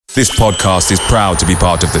This podcast is proud to be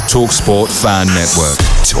part of the TalkSport Fan Network.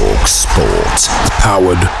 TalkSport.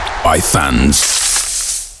 Powered by fans.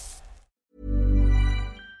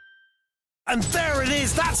 And there it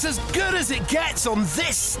is, that's as good as it gets on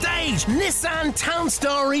this stage. Nissan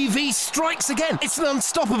Townstar EV strikes again. It's an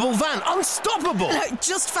unstoppable van, unstoppable.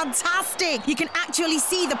 Just fantastic. You can actually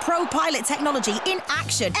see the ProPilot technology in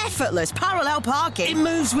action. Effortless parallel parking. It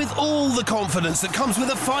moves with all the confidence that comes with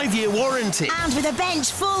a 5-year warranty. And with a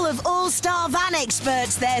bench full of all-star van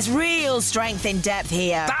experts, there's real strength in depth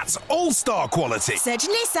here. That's all-star quality. Search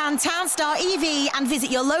Nissan Townstar EV and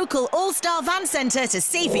visit your local all-star van centre to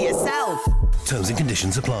see for yourself. Terms and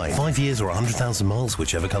conditions apply. 5 years or 100,000 miles,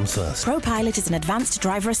 whichever comes first. ProPilot is an advanced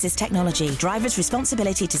driver assist technology. Driver's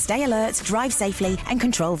responsibility to stay alert, drive safely, and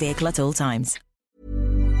control vehicle at all times.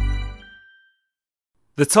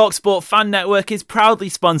 The TalkSport Fan Network is proudly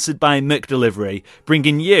sponsored by McDelivery,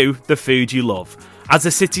 bringing you the food you love. As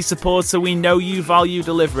a City supporter, we know you value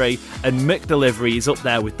delivery, and McDelivery is up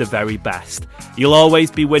there with the very best. You'll always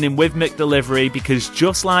be winning with McDelivery because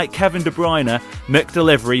just like Kevin De Bruyne,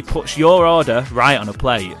 McDelivery puts your order right on a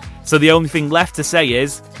plate. So the only thing left to say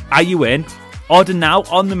is, are you in? Order now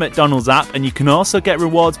on the McDonald's app, and you can also get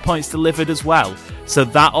rewards points delivered as well. So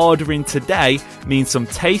that ordering today means some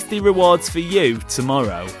tasty rewards for you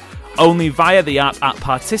tomorrow. Only via the app at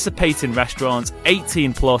participating restaurants.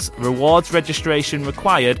 18 plus, rewards registration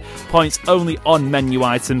required, points only on menu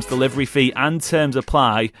items, delivery fee and terms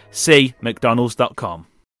apply. See mcdonalds.com.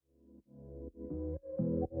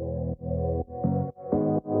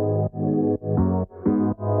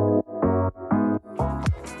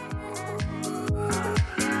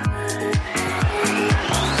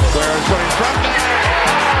 Guerrero's got in front there.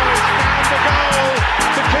 It's down the goal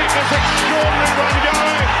to keep this extraordinary run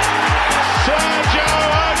going. Sergio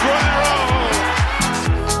Aguero.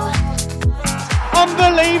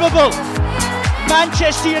 Unbelievable.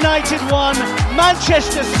 Manchester United 1,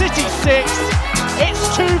 Manchester City 6. It's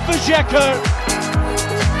 2 for Dzeko.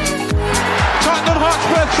 Tottenham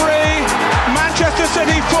Hotspur 3, Manchester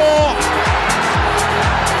City 4.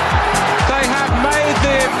 They have made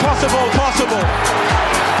the impossible possible.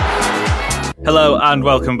 Hello and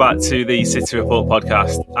welcome back to the City Report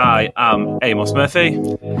podcast. I am Amos Murphy.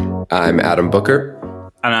 I'm Adam Booker.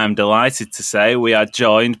 And I'm delighted to say we are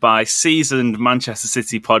joined by seasoned Manchester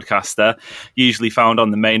City podcaster, usually found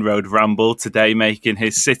on the Main Road Ramble, today making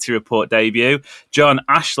his City Report debut, John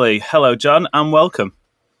Ashley. Hello, John, and welcome.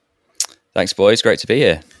 Thanks, boys. Great to be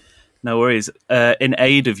here. No worries. In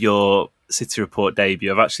aid of your City Report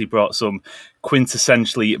debut, I've actually brought some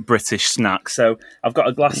quintessentially British snacks. So I've got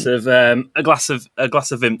a glass of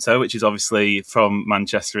Vimto, which is obviously from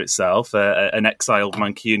Manchester itself. An exiled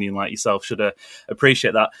Mancunian like yourself should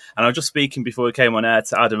appreciate that. And I was just speaking before we came on air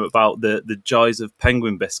to Adam about the joys of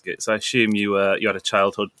penguin biscuits. I assume you had a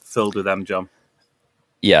childhood filled with them, John.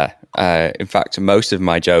 Yeah. In fact, most of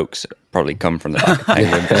my jokes probably come from the back of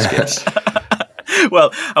penguin biscuits.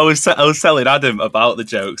 Well, I was telling Adam about the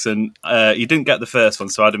jokes, and you didn't get the first one,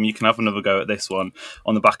 so Adam, you can have another go at this one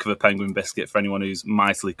on the back of a penguin biscuit for anyone who's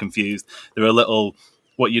mightily confused. They're a little,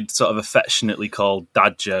 what you'd sort of affectionately call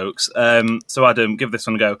dad jokes. So Adam, give this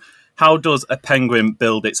one a go. How does a penguin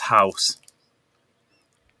build its house?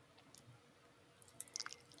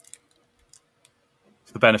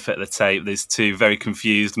 For the benefit of the tape, there's two very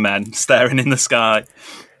confused men staring in the sky.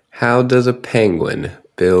 How does a penguin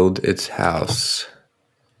build its house?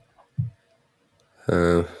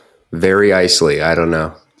 Very icily. I don't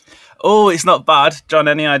know. Oh, it's not bad. John,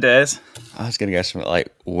 any ideas? I was going to go something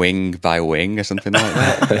like wing by wing or something like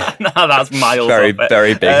that. No, that's miles very, off it.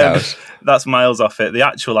 Very big house. That's miles off it. The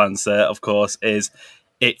actual answer, of course, is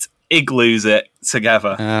it igloos it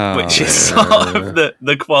together, which is sort of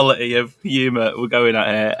the quality of humour we're going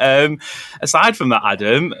at here. Aside from that,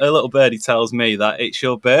 Adam, a little birdie tells me that it's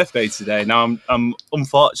your birthday today. Now, I'm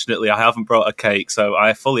unfortunately, I haven't brought a cake, so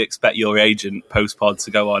I fully expect your agent post-pod to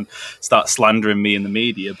go on, start slandering me in the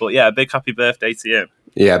media. But yeah, a big happy birthday to you.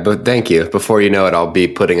 Yeah, but thank you. Before you know it, I'll be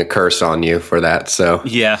putting a curse on you for that. So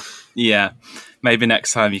yeah. Maybe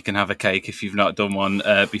next time you can have a cake if you've not done one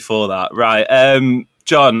before that. Right.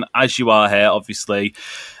 John, as you are here, obviously,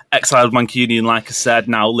 exiled Mancunian, like I said,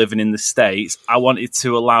 now living in the States, I wanted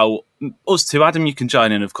to allow us two, Adam, you can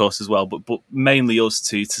join in, of course, as well, but mainly us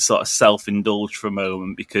two to sort of self-indulge for a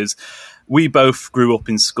moment, because we both grew up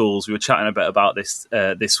in schools. We were chatting a bit about this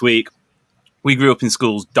this week. We grew up in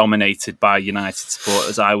schools dominated by United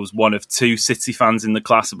supporters. I was one of two City fans in the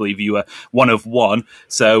class. I believe you were one of one.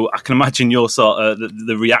 So I can imagine your sort of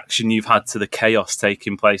the reaction you've had to the chaos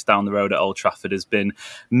taking place down the road at Old Trafford has been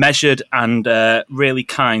measured and really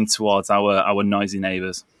kind towards our noisy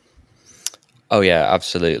neighbours. Oh yeah,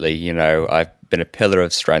 absolutely. You know, I've been a pillar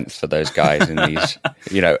of strength for those guys in these.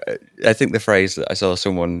 You know, I think the phrase that I saw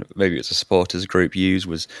someone, maybe it's a supporters group, use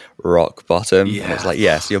was rock bottom. Yeah. And it's like,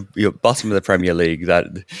 yes, you're bottom of the Premier League. That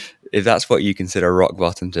if that's what you consider rock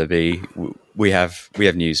bottom to be, we have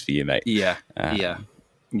news for you, mate. Yeah.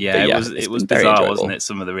 Yeah, it was bizarre, wasn't it?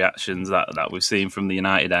 Some of the reactions that we've seen from the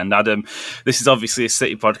United end. Adam, this is obviously a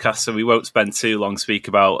City podcast, so we won't spend too long speak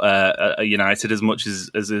about United as much as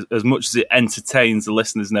it entertains the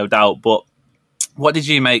listeners, no doubt. But what did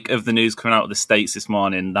you make of the news coming out of the States this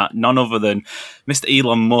morning that none other than Mr.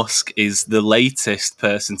 Elon Musk is the latest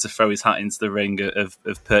person to throw his hat into the ring of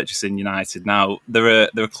purchasing United? Now, they're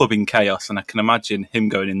a club in chaos, and I can imagine him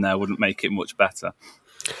going in there wouldn't make it much better.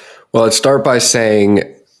 Well, I'd start by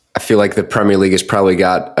saying I feel like the Premier League has probably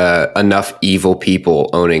got enough evil people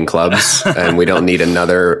owning clubs, and we don't need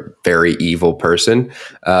another very evil person.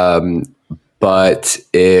 But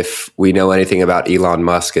if we know anything about Elon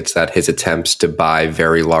Musk, it's that his attempts to buy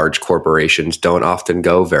very large corporations don't often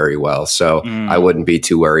go very well. So I wouldn't be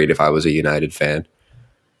too worried if I was a United fan.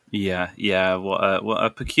 Yeah. What a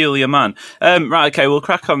peculiar man. Right, okay, we'll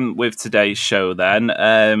crack on with today's show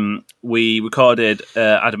then. We recorded,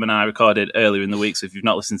 Adam and I recorded earlier in the week, so if you've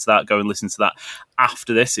not listened to that, go and listen to that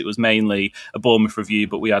after this. It was mainly a Bournemouth review,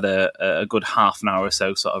 but we had a good half an hour or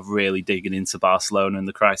so sort of really digging into Barcelona and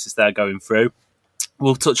the crisis they're going through.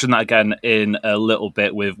 We'll touch on that again in a little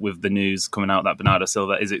bit with the news coming out that Bernardo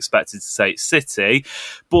Silva is expected to take City.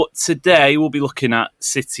 But today we'll be looking at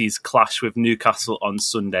City's clash with Newcastle on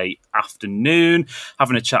Sunday afternoon,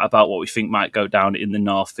 having a chat about what we think might go down in the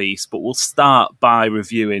North East. But we'll start by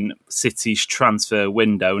reviewing City's transfer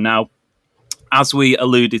window. Now, as we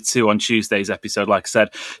alluded to on Tuesday's episode, like I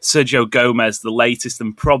said, Sergio Gomez, the latest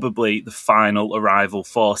and probably the final arrival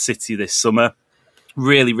for City this summer.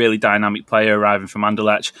 Really, really dynamic player arriving from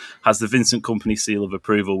Anderlecht, has the Vincent Kompany seal of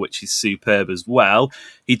approval, which is superb as well.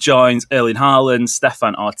 He joins Erling Haaland,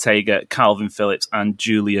 Stefan Ortega, Calvin Phillips and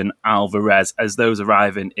Julian Alvarez as those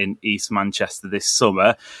arriving in East Manchester this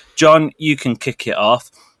summer. John, you can kick it off.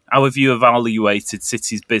 How have you evaluated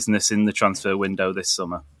City's business in the transfer window this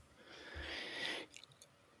summer?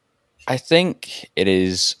 I think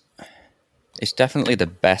it's definitely the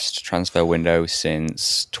best transfer window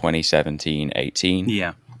since 2017-18.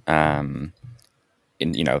 Yeah.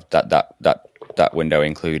 That window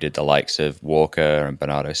included the likes of Walker and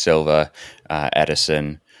Bernardo Silva,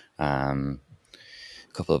 Ederson, a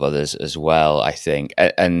couple of others as well, I think.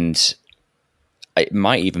 And it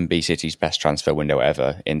might even be City's best transfer window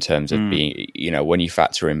ever in terms of being, when you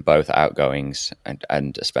factor in both outgoings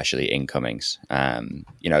and especially incomings.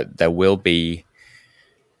 There will be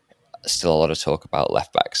still a lot of talk about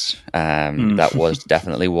left backs. That was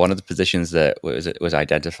definitely one of the positions that was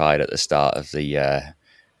identified at the start of the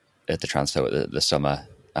transfer at the summer.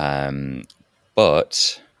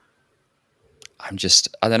 But I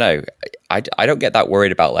don't know. I don't get that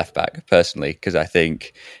worried about left back personally, because I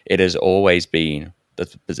think it has always been the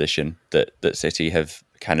position that City have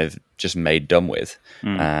kind of just made done with.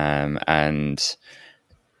 And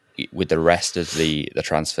with the rest of the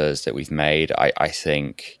transfers that we've made, I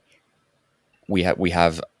think we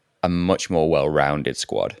have a much more well-rounded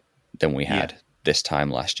squad than we had this time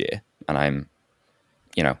last year. And I'm,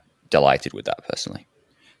 delighted with that personally.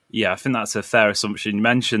 Yeah, I think that's a fair assumption. You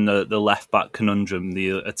mentioned the left-back conundrum,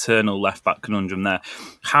 the eternal left-back conundrum there.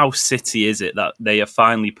 How City is it that they have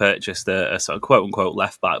finally purchased a sort of quote-unquote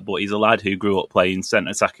left-back, but he's a lad who grew up playing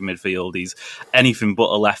centre-attacking midfield. He's anything but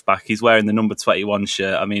a left-back. He's wearing the number 21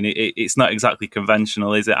 shirt. I mean, it's not exactly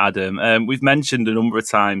conventional, is it, Adam? We've mentioned a number of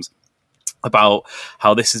times about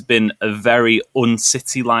how this has been a very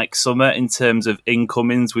un-City-like summer in terms of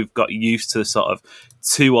incomings. We've got used to sort of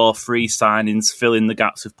 2 or 3 signings, filling the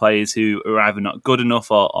gaps of players who are either not good enough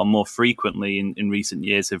or more frequently in recent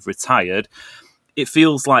years have retired. It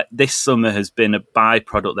feels like this summer has been a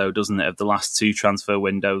byproduct, though, doesn't it, of the last 2 transfer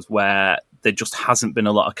windows where there just hasn't been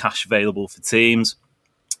a lot of cash available for teams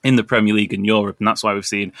in the Premier League and Europe, and that's why we've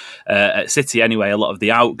seen at City anyway a lot of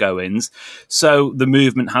the outgoings. So the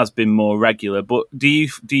movement has been more regular. But do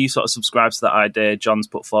you sort of subscribe to that idea John's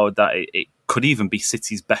put forward that it could even be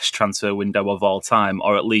City's best transfer window of all time,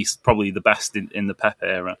 or at least probably the best in the Pep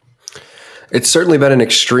era? It's certainly been an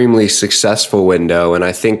extremely successful window, and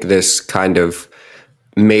I think this kind of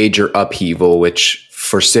major upheaval, which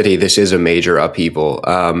for City this is a major upheaval,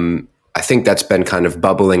 I think that's been kind of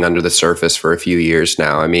bubbling under the surface for a few years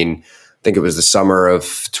now. I mean, I think it was the summer of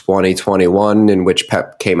 2021 in which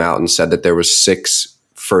Pep came out and said that there was 6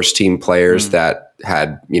 first-team players that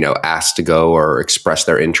had, asked to go or expressed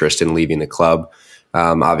their interest in leaving the club.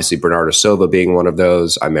 Obviously, Bernardo Silva being one of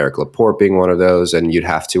those, Aymeric Laporte being one of those, and you'd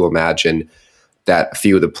have to imagine that a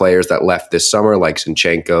few of the players that left this summer, like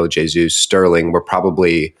Zinchenko, Jesus, Sterling, were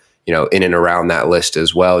probably in and around that list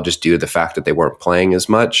as well, just due to the fact that they weren't playing as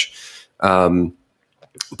much.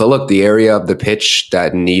 But look, the area of the pitch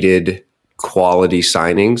that needed quality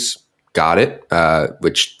signings got it,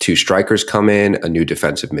 which 2 strikers come in, a new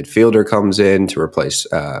defensive midfielder comes in to replace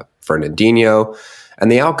Fernandinho.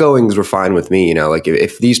 And the outgoings were fine with me.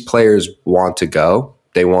 If these players want to go,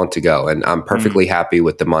 they want to go. And I'm perfectly happy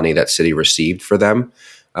with the money that City received for them.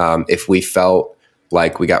 If we felt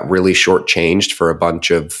like we got really shortchanged for a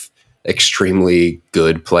bunch of extremely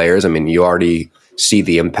good players, I mean, you already see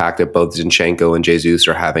the impact that both Zinchenko and Jesus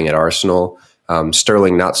are having at Arsenal.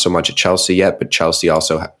 Sterling, not so much at Chelsea yet, but Chelsea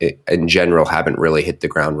also, in general, haven't really hit the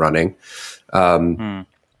ground running.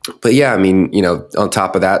 But yeah, I mean, on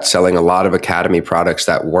top of that, selling a lot of academy products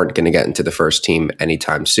that weren't going to get into the first team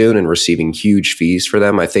anytime soon and receiving huge fees for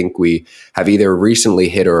them. I think we have either recently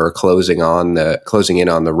hit or are closing in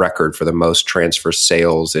on the record for the most transfer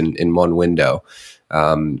sales in one window.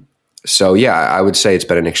 So yeah, I would say it's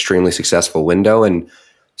been an extremely successful window. And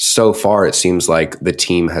so far, it seems like the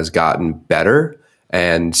team has gotten better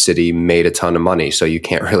and City made a ton of money. So you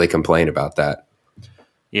can't really complain about that.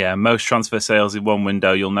 Yeah, most transfer sales in one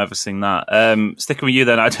window. You'll never sing that. Sticking with you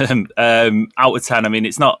then, Adam. Out of 10, I mean,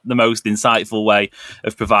 it's not the most insightful way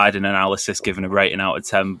of providing analysis, given a rating out of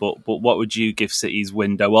 10, but what would you give City's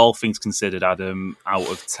window, all things considered, Adam, out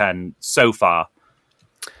of 10 so far?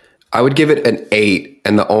 I would give it an 8,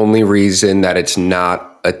 and the only reason that it's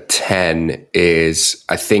not a 10 is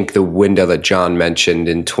I think the window that John mentioned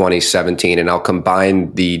in 2017, and I'll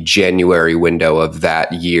combine the January window of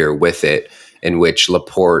that year with it, in which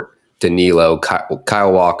Laporte, Danilo,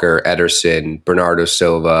 Kyle Walker, Ederson, Bernardo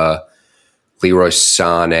Silva, Leroy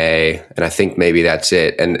Sané, and I think maybe that's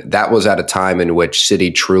it. And that was at a time in which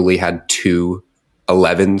City truly had 2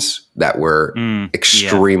 11s that were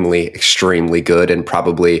extremely good, and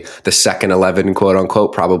probably the second 11, quote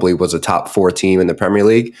unquote, probably was a top 4 team in the Premier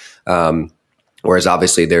League. Whereas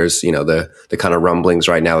obviously there's, the kind of rumblings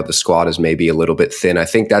right now that the squad is maybe a little bit thin. I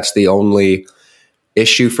think that's the only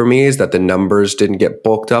issue for me, is that the numbers didn't get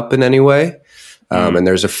bulked up in any way. And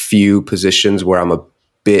there's a few positions where I'm a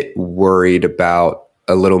bit worried about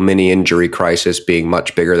a little mini injury crisis being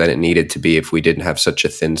much bigger than it needed to be if we didn't have such a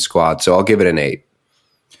thin squad. So I'll give it an 8.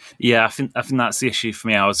 Yeah, I think that's the issue for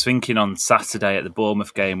me. I was thinking on Saturday at the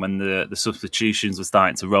Bournemouth game when the substitutions were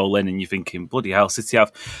starting to roll in, and you're thinking, bloody hell, City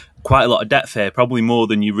have quite a lot of depth here, probably more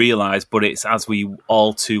than you realise, but it's, as we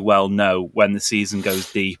all too well know, when the season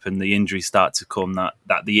goes deep and the injuries start to come,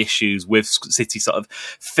 that the issues with City's sort of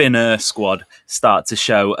thinner squad start to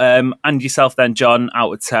show. And yourself then, John,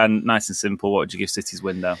 out of 10, nice and simple, what would you give City's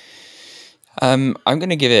window? I'm going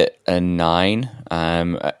to give it a 9.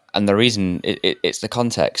 And the reason, it's the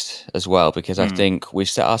context as well, because I think we've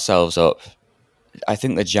set ourselves up. I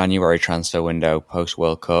think the January transfer window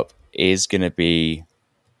post-World Cup is going to be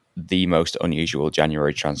the most unusual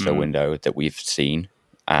January transfer window that we've seen.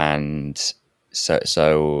 And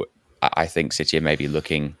so I think City are maybe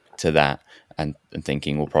looking to that and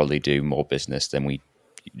thinking we'll probably do more business than we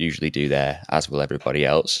usually do there, as will everybody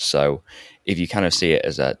else. So if you kind of see it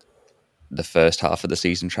as the first half of the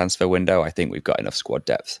season transfer window, I think we've got enough squad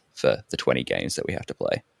depth for the 20 games that we have to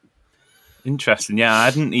play. Interesting. Yeah, I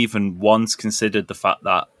hadn't even once considered the fact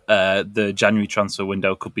that the January transfer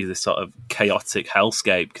window could be this sort of chaotic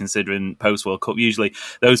hellscape, considering post-World Cup. Usually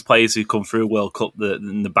those players who come through a World Cup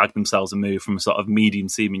that bag themselves and move from a sort of medium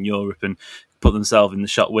team in Europe and put themselves in the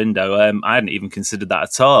shop window. I hadn't even considered that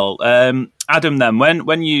at all. Adam, then,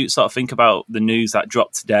 when you sort of think about the news that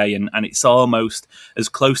dropped today, and it's almost as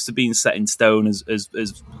close to being set in stone as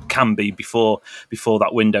can be before that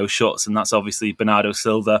window shuts, and that's obviously Bernardo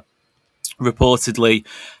Silva reportedly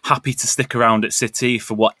happy to stick around at City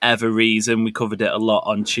for whatever reason. We covered it a lot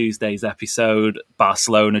on Tuesday's episode.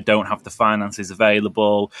 Barcelona don't have the finances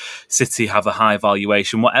available. City have a high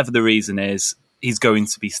valuation. Whatever the reason is, he's going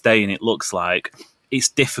to be staying, it looks like. It's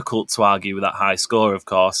difficult to argue with that high score, of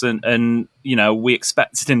course. And we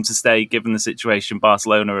expected him to stay given the situation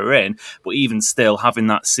Barcelona are in. But even still, having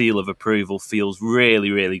that seal of approval feels really,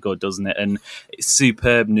 really good, doesn't it? And it's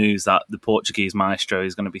superb news that the Portuguese maestro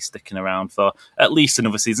is going to be sticking around for at least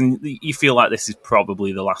another season. You feel like this is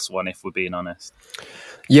probably the last one, if we're being honest.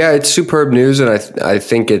 Yeah, it's superb news, and I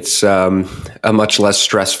think it's a much less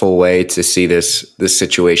stressful way to see this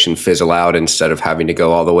situation fizzle out instead of having to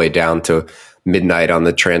go all the way down to midnight on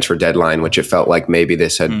the transfer deadline, which it felt like maybe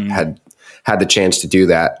this had the chance to do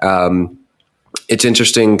that. It's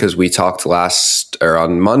interesting because we talked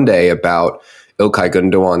on Monday about Ilkay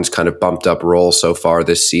Gundogan's kind of bumped up role so far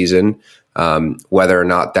this season. Whether or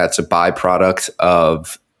not that's a byproduct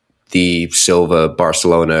of the Silva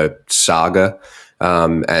Barcelona saga.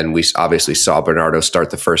 And we obviously saw Bernardo start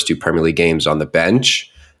the first 2 Premier League games on the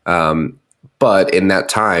bench. But in that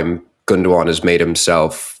time, Gundogan has made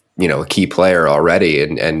himself, a key player already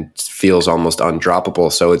and feels almost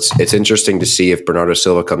undroppable. So it's interesting to see if Bernardo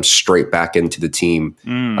Silva comes straight back into the team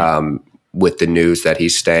with the news that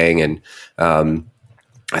he's staying. And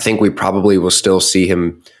I think we probably will still see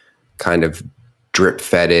him kind of drip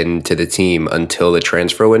fed into the team until the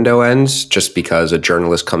transfer window ends. Just because a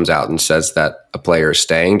journalist comes out and says that a player is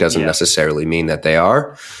staying doesn't necessarily mean that they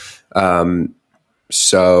are.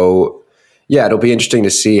 So it'll be interesting to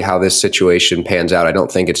see how this situation pans out. I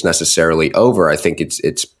don't think it's necessarily over. I think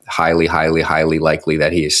it's highly, highly, highly likely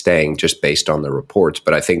that he is staying just based on the reports.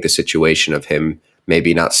 But I think the situation of him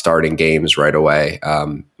maybe not starting games right away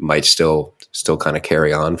might still kind of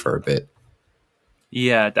carry on for a bit.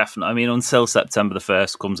 Yeah, definitely. I mean, until September the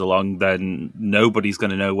 1st comes along, then nobody's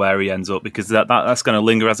going to know where he ends up, because that's going to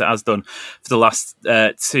linger as it has done for the last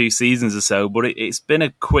 2 seasons or so. But it's been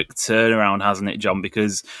a quick turnaround, hasn't it, John?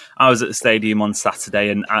 Because I was at the stadium on Saturday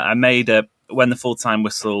and I made when the full-time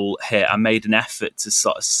whistle hit, I made an effort to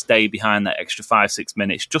sort of stay behind that extra 5-6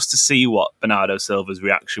 minutes just to see what Bernardo Silva's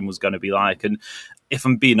reaction was going to be like. And if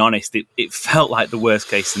I'm being honest, it felt like the worst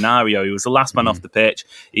case scenario. He was the last man off the pitch.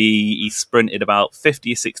 He sprinted about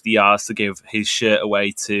 50 or 60 yards to give his shirt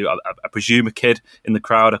away to, I presume, a kid in the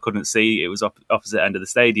crowd. I couldn't see. It was opposite end of the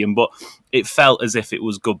stadium, but it felt as if it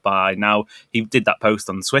was goodbye. Now, he did that post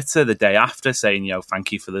on Twitter the day after saying,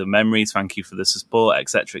 thank you for the memories, thank you for the support,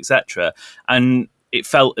 etc., etc. And it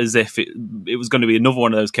felt as if it was going to be another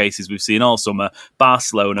one of those cases we've seen all summer.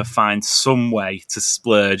 Barcelona find some way to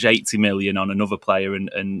splurge 80 million on another player, and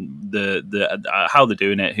the how they're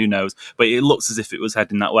doing it, who knows? But it looks as if it was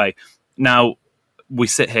heading that way. Now, we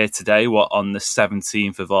sit here today, on the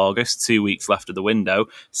 17th of August, 2 weeks left of the window.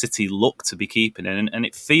 City look to be keeping it, and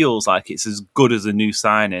it feels like it's as good as a new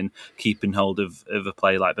signing, keeping hold of a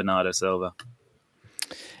player like Bernardo Silva.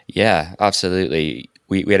 Yeah, absolutely.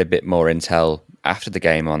 We had a bit more intel after the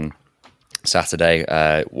game on Saturday.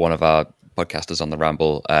 One of our podcasters on the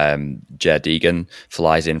Ramble, Jer Deegan,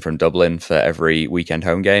 flies in from Dublin for every weekend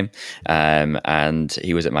home game, and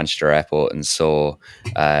he was at Manchester Airport and saw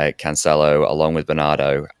Cancelo along with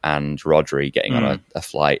Bernardo and Rodri getting on a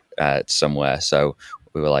flight somewhere. So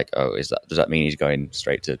we were like, oh, does that mean he's going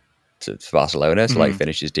straight to Barcelona to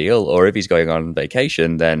finish his deal? Or if he's going on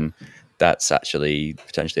vacation, then that's actually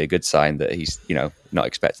potentially a good sign that he's, not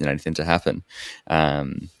expecting anything to happen.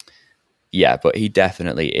 But he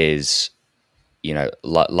definitely is,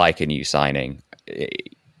 like a new signing,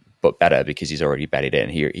 but better because he's already bedded in.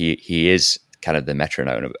 He is kind of the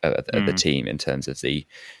metronome of the team in terms of he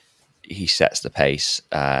sets the pace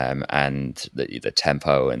and the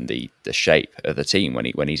tempo and the shape of the team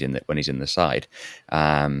when he's in the side.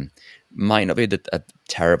 Might not be a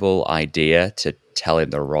terrible idea to tell him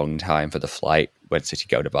the wrong time for the flight when City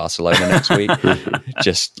go to Barcelona next week.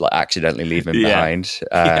 Just accidentally leave him behind.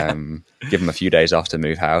 Give him a few days off to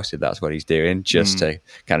move house if that's what he's doing, just to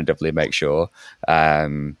kind of doubly make sure.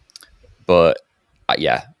 I'm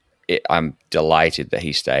delighted that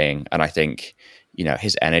he's staying, and I think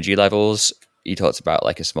his energy levels. He talks about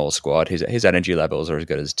like a small squad. His energy levels are as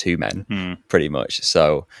good as 2 men, pretty much.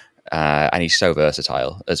 So. And he's so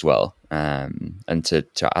versatile as well. And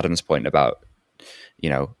to Adam's point about,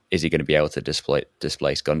 is he going to be able to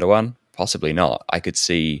displace Gundogan? Possibly not. I could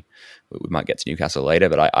see, we might get to Newcastle later,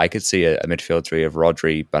 but I could see a midfield three of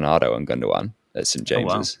Rodri, Bernardo and Gundogan at St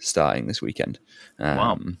James's starting this weekend.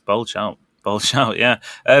 Wow, bold shout. Bold shout, yeah.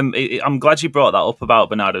 I'm glad you brought that up about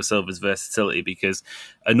Bernardo Silva's versatility, because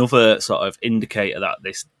another sort of indicator that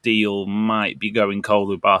this deal might be going cold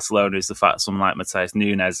with Barcelona is the fact someone like Matheus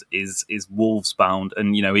Nunes is Wolves bound,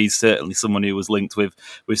 and he's certainly someone who was linked with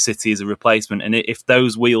City as a replacement. And if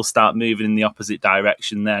those wheels start moving in the opposite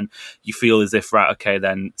direction, then you feel as if, right, okay,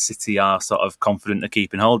 then City are sort of confident of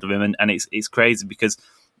keeping hold of him, and it's crazy because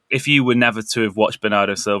if you were never to have watched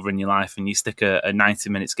Bernardo Silva in your life and you stick a 90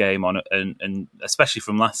 minutes game on, and especially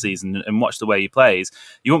from last season, and watch the way he plays,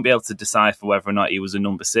 you won't be able to decipher whether or not he was a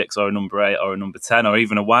number 6 or a number 8 or a number 10 or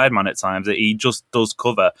even a wide man at times. He just does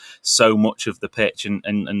cover so much of the pitch,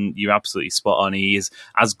 and you're absolutely spot on. He is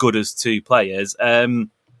as good as 2 players.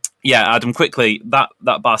 Adam, quickly, that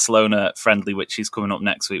Barcelona friendly, which is coming up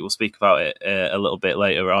next week, we'll speak about it a little bit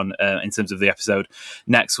later on in terms of the episode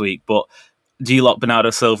next week, but do you lock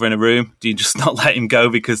Bernardo Silva in a room? Do you just not let him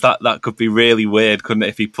go? Because that could be really weird, couldn't it?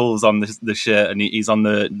 If he pulls on the shirt and he's on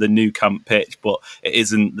the new camp pitch, but it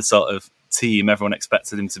isn't the sort of team everyone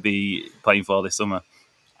expected him to be playing for this summer.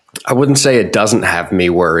 I wouldn't say it doesn't have me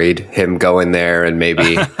worried, him going there and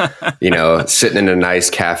maybe, sitting in a nice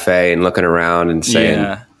cafe and looking around and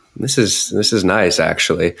saying, this is nice,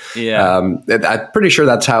 actually. Yeah. I'm pretty sure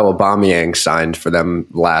that's how Aubameyang signed for them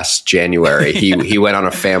last January. He went on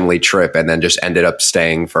a family trip and then just ended up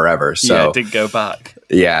staying forever. So did go back.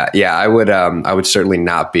 Yeah. I would certainly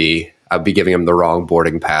not be. I'd be giving him the wrong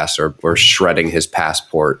boarding pass or shredding his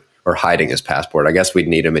passport or hiding his passport. I guess we'd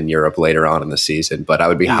need him in Europe later on in the season, but I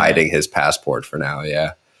would be hiding his passport for now.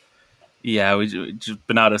 Yeah. Yeah,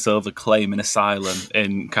 Bernardo Silva claiming asylum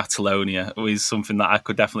in Catalonia was something that I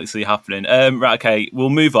could definitely see happening. Right, okay,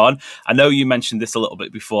 we'll move on. I know you mentioned this a little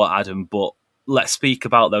bit before, Adam, but let's speak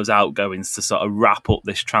about those outgoings to sort of wrap up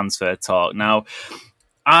this transfer talk. Now,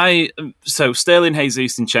 so Sterling,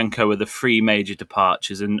 Jesus, and Zinchenko are the three major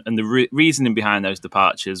departures, and the reasoning behind those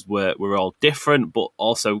departures were all different, but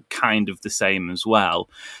also kind of the same as well.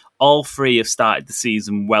 All three have started the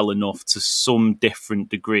season well enough to some different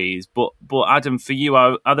degrees. But Adam, for you,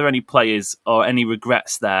 are there any players or any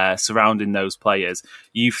regrets there surrounding those players?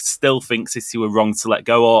 You still think City were wrong to let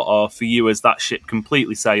go, or for you, has that ship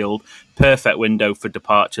completely sailed? Perfect window for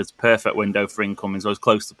departures, perfect window for incomings, or as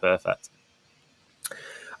close to perfect?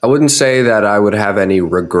 I wouldn't say that I would have any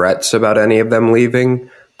regrets about any of them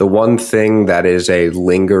leaving. The one thing that is a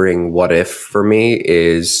lingering what if for me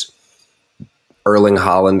is Erling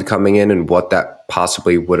Haaland coming in and what that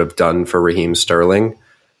possibly would have done for Raheem Sterling.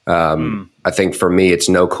 I think for me, it's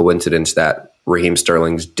no coincidence that Raheem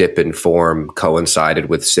Sterling's dip in form coincided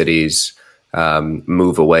with City's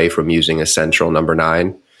move away from using a central number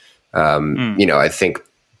 9. I think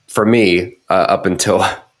for me, up until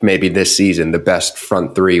maybe this season, the best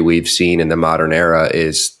front three we've seen in the modern era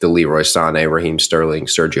is the Leroy Sané, Raheem Sterling,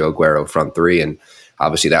 Sergio Aguero front three. And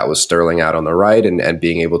obviously that was Sterling out on the right and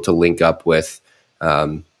being able to link up with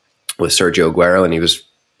Sergio Aguero, and he was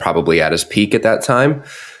probably at his peak at that time.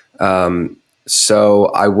 So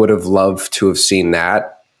I would have loved to have seen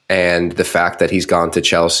that. And the fact that he's gone to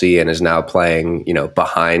Chelsea and is now playing,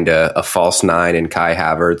 behind a false 9 in Kai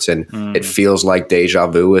Havertz. And it feels like deja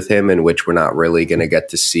vu with him, in which we're not really going to get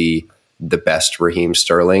to see the best Raheem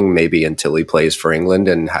Sterling, maybe until he plays for England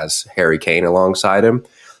and has Harry Kane alongside him.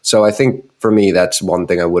 So I think for me, that's one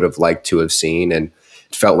thing I would have liked to have seen. And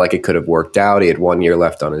it felt like it could have worked out. He had 1 year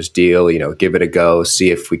left on his deal, give it a go,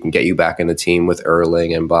 see if we can get you back in the team with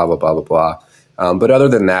Erling and blah, blah, blah, blah, blah. But other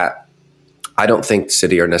than that, I don't think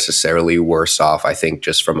City are necessarily worse off. I think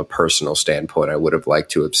just from a personal standpoint, I would have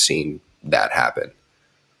liked to have seen that happen.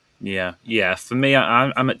 Yeah. For me,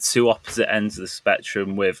 I'm at two opposite ends of the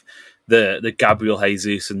spectrum with the Gabriel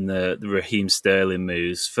Jesus and the Raheem Sterling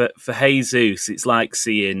moves. For Jesus, it's like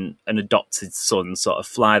seeing an adopted son sort of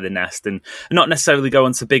fly the nest and not necessarily go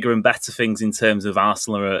on to bigger and better things in terms of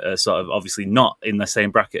Arsenal are sort of obviously not in the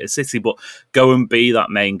same bracket as City, but go and be that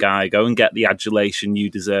main guy, go and get the adulation you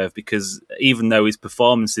deserve, because even though his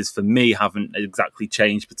performances for me haven't exactly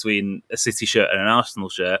changed between a City shirt and an Arsenal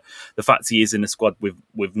shirt, the fact he is in a squad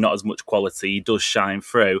with not as much quality, he does shine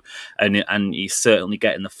through, and he's certainly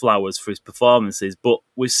getting the flowers for his performances. But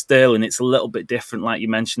with Sterling, it's a little bit different. Like you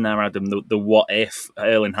mentioned there, Adam, the what if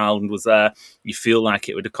Erling Haaland was there, you feel like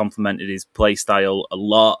it would have complemented his play style a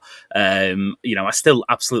lot. I still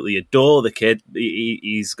absolutely adore the kid.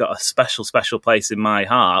 He's got a special place in my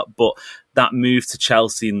heart, but that move to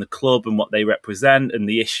Chelsea and the club and what they represent and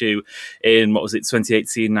the issue in,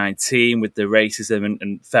 2018-19 with the racism,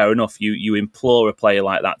 and fair enough, you implore a player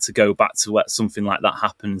like that to go back to let something like that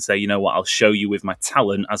happen and say, you know what, I'll show you with my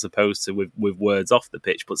talent as opposed to with words off the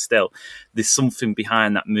pitch. But still, there's something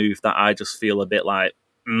behind that move that I just feel a bit like,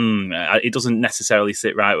 it doesn't necessarily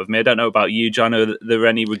sit right with me. I don't know about you, John. Are there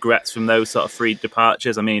any regrets from those sort of three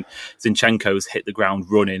departures? I mean, Zinchenko's hit the ground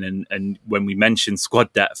running, and when we mention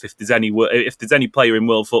squad depth, if there's any player in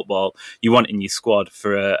world football you want in your squad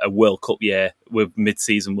for a World Cup year with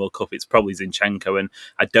mid-season World Cup, it's probably Zinchenko, and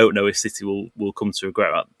I don't know if City will come to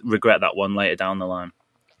regret that one later down the line.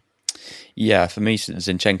 Yeah, for me,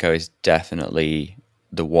 Zinchenko is definitely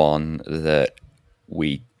the one that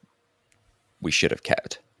we should have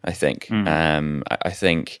kept, I think. I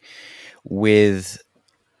think with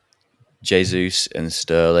Jesus and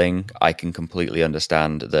Sterling, I can completely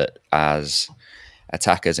understand that as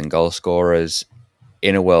attackers and goal scorers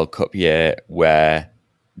in a World Cup year where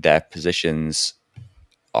their positions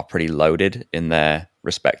are pretty loaded in their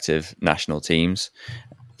respective national teams,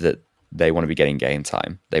 that they want to be getting game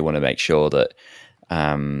time. They want to make sure that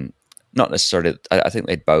not necessarily, I think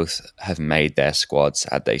they'd both have made their squads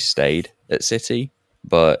had they stayed at City,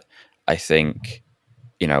 but I think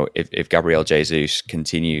if Gabriel Jesus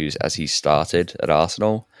continues as he started at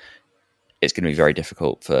Arsenal, it's going to be very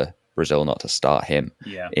difficult for Brazil not to start him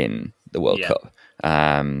in the World Cup.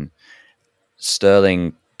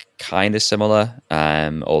 Sterling, kind of similar,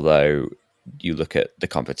 although you look at the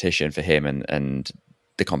competition for him and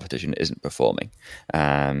the competition isn't performing.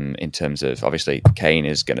 In terms of, obviously, Kane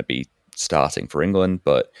is going to be starting for England,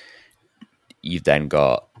 but you've then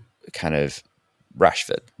got kind of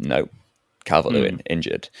Rashford, no. Calvert-Lewin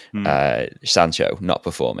injured. Sancho not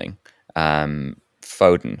performing.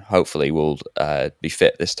 Foden hopefully will be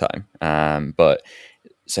fit this time. But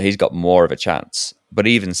so he's got more of a chance. But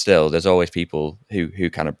even still, there's always people who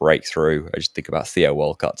kind of break through. I just think about Theo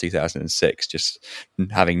Walcott, 2006, just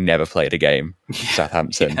having never played a game for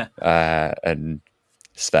Southampton, and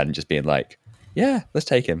Sven just being like, "Yeah, let's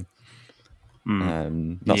take him."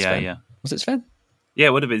 Not Sven. Was it Sven? Yeah,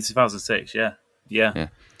 it would have been 2006. Yeah.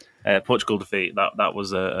 Portugal defeat. That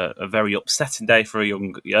was a very upsetting day for a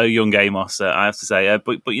young Amos, I have to say.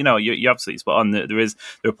 But you're absolutely spot on. There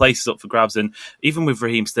are places up for grabs, and even with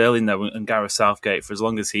Raheem Sterling though and Gareth Southgate, for as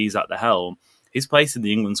long as he's at the helm, his place in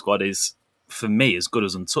the England squad is, for me, as good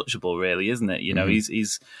as untouchable, really, isn't it?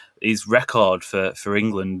 His record for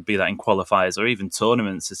England, be that in qualifiers or even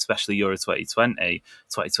tournaments, especially Euro 2020,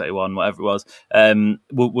 2021, whatever it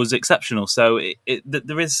was exceptional. So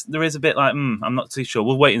there is a bit like, I'm not too sure.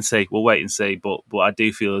 We'll wait and see. But I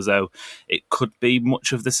do feel as though it could be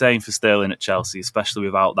much of the same for Sterling at Chelsea, especially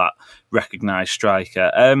without that recognised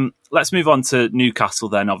striker. Let's move on to Newcastle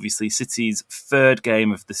then. Obviously, City's third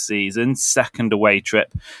game of the season, second away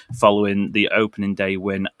trip following the opening day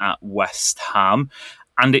win at West Ham.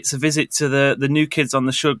 And it's a visit to the new kids on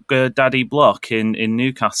the Sugar Daddy block in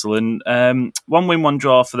Newcastle. And one win, one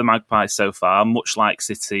draw for the Magpies so far, much like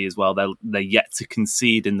City as well. They're yet to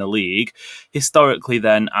concede in the league. Historically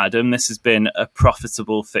then, Adam, this has been a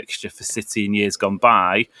profitable fixture for City in years gone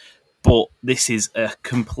by. But this is a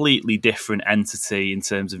completely different entity in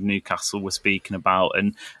terms of Newcastle we're speaking about.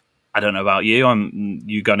 And I don't know about you.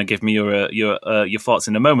 You're going to give me your thoughts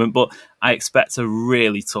in a moment, but I expect a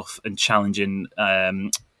really tough and challenging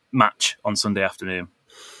match on Sunday afternoon.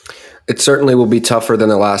 It certainly will be tougher than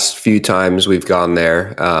the last few times we've gone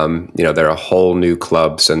there. They're a whole new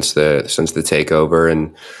club since the takeover,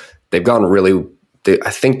 and they've gone really.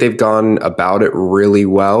 I think they've gone about it really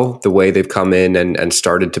well. The way they've come in and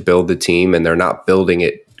started to build the team, and they're not building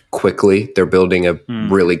it quickly. They're building a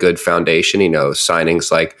really good foundation.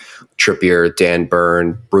 Signings like Trippier, Dan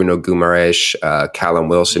Burn, Bruno Guimaraes, Callum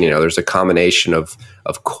Wilson. There's a combination of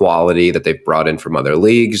quality that they've brought in from other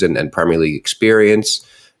leagues and Premier League experience.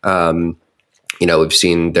 We've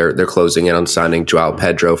seen they're closing in on signing João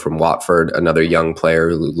Pedro from Watford, another young player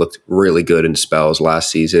who looked really good in spells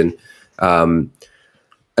last season.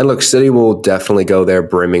 And look, City will definitely go there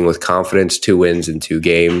brimming with confidence, 2 wins in 2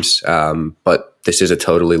 games. But this is a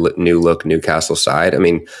totally new look Newcastle side. I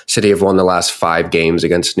mean, City have won the last 5 games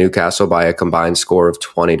against Newcastle by a combined score of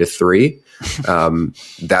 20-3.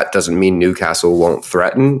 That doesn't mean Newcastle won't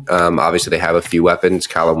threaten. Obviously, they have a few weapons.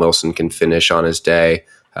 Callum Wilson can finish on his day.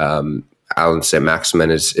 Alan Saint-Maximin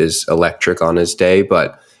is electric on his day.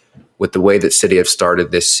 But with the way that City have started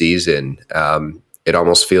this season, it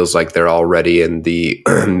almost feels like they're already in the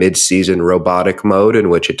mid-season robotic mode in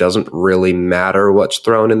which it doesn't really matter what's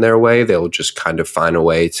thrown in their way. They'll just kind of find a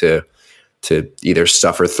way to either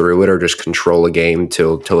suffer through it or just control a game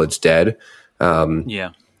till it's dead.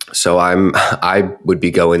 So I would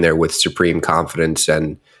be going there with supreme confidence,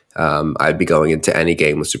 and I'd be going into any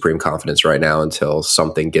game with supreme confidence right now until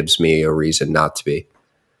something gives me a reason not to be.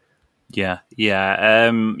 Yeah.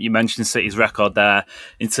 You mentioned City's record there.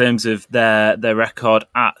 In terms of their record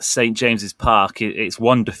at St James's Park, it's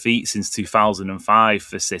 1 defeat since 2005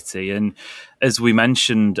 for City. And as we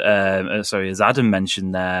mentioned, as Adam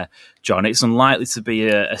mentioned there, John, it's unlikely to be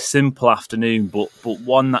a simple afternoon, but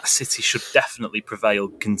one that City should definitely prevail,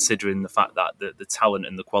 considering the fact that the talent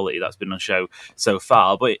and the quality that's been on show so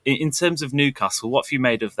far. But in terms of Newcastle, what have you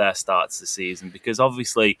made of their start to the season? Because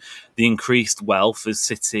obviously the increased wealth, as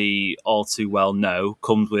City all too well know,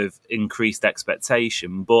 comes with increased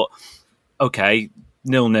expectation. But okay,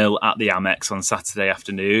 0-0 at the Amex on Saturday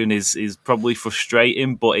afternoon is probably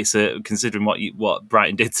frustrating, but it's considering what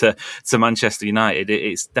Brighton did to Manchester United,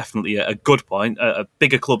 it's definitely a good point.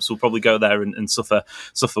 Bigger clubs will probably go there and suffer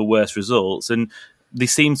worse results, and they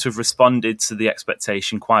seem to have responded to the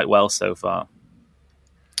expectation quite well so far.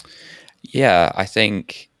 Yeah, I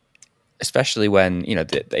think especially when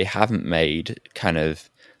they haven't made kind of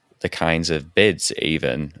the kinds of bids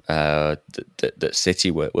even that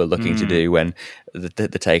City were looking to do when the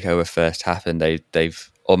takeover first happened.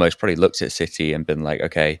 They've almost probably looked at City and been like,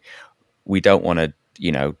 okay, we don't want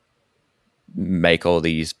to, make all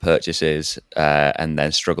these purchases and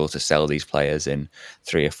then struggle to sell these players in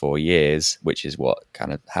 3 or 4 years, which is what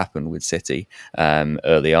kind of happened with City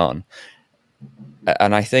early on.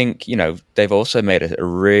 And I think, they've also made a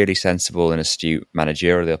really sensible and astute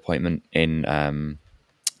managerial appointment in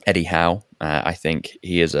Eddie Howe. I think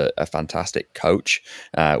he is a fantastic coach,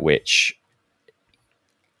 which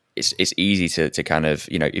it's easy to kind of,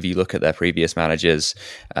 if you look at their previous managers,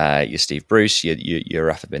 your Steve Bruce, your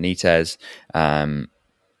Rafa Benitez,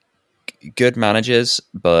 good managers,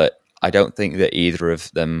 but I don't think that either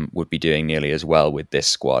of them would be doing nearly as well with this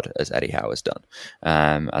squad as Eddie Howe has done.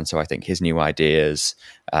 And so I think his new ideas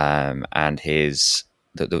and his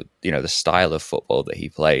the style of football that he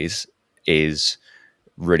plays is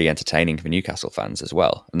really entertaining for Newcastle fans as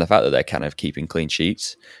well. And the fact that they're kind of keeping clean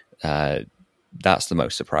sheets, that's the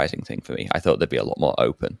most surprising thing for me. I thought they'd be a lot more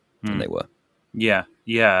open than they were. Yeah.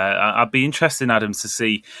 I'd be interested, Adams,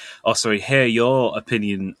 to hear your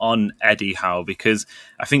opinion on Eddie Howe, because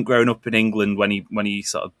I think growing up in England, when he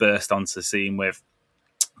sort of burst onto the scene with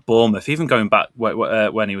Bournemouth, even going back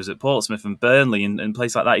when he was at Portsmouth and Burnley and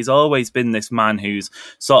places like that, he's always been this man who's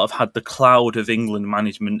sort of had the cloud of England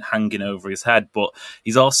management hanging over his head, but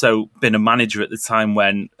he's also been a manager at the time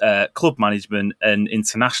when club management and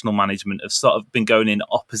international management have sort of been going in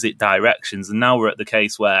opposite directions, and now we're at the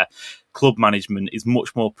case where club management is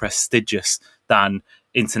much more prestigious than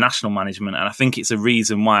international management. And I think it's a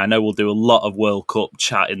reason why, I know we'll do a lot of World Cup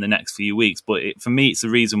chat in the next few weeks, but for me, it's the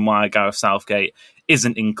reason why Gareth Southgate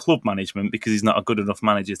isn't in club management, because he's not a good enough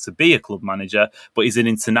manager to be a club manager, but he's in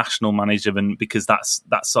international management because that's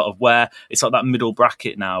sort of where it's like that middle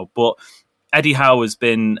bracket now. But Eddie Howe has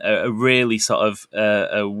been a really sort of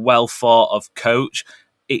a well thought of coach.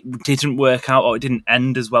 It didn't work out, or it didn't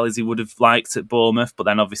end as well as he would have liked at Bournemouth, but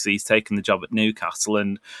then obviously he's taken the job at Newcastle,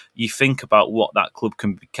 and you think about what that club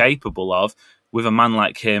can be capable of with a man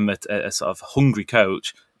like him, a sort of hungry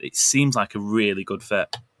coach. It seems like a really good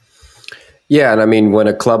fit. Yeah, and I mean, when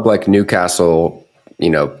a club like Newcastle,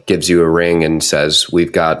 gives you a ring and says,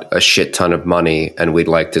 we've got a shit ton of money and we'd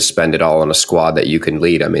like to spend it all on a squad that you can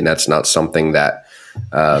lead, I mean, that's not something that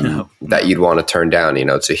that you'd want to turn down.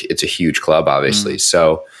 It's a huge club, obviously.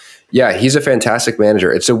 So, yeah, he's a fantastic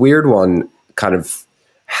manager. It's a weird one, kind of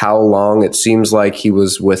how long it seems like he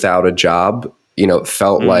was without a job. It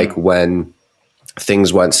felt like when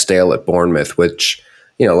things went stale at Bournemouth, which,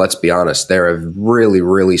 let's be honest, they're a really,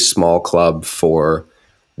 really small club for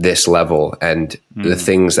this level. And the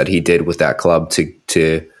things that he did with that club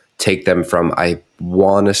to take them from, I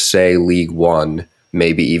want to say, League One,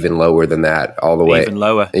 maybe even lower than that, all the way. Even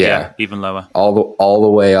lower. Yeah, even lower. All the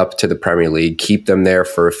way up to the Premier League, keep them there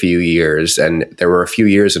for a few years. And there were a few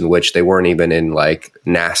years in which they weren't even in like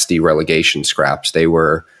nasty relegation scraps. They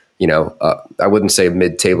were, I wouldn't say a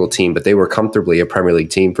mid-table team, but they were comfortably a Premier League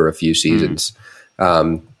team for a few seasons.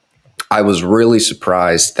 I was really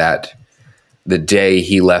surprised that the day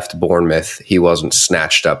he left Bournemouth, he wasn't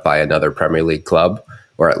snatched up by another Premier League club,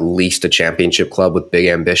 or at least a championship club with big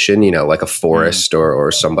ambition, like a Forest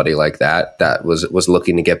or somebody like that was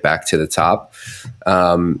looking to get back to the top.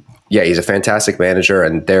 Yeah, he's a fantastic manager,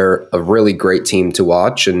 and they're a really great team to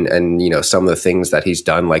watch. And some of the things that he's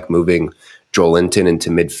done, like moving Joelinton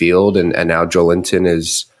into midfield, and now Joelinton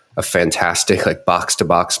is a fantastic like box to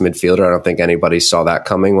box midfielder. I don't think anybody saw that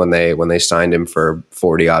coming when they signed him for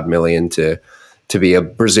 40 odd million to be a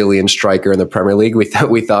Brazilian striker in the Premier League. We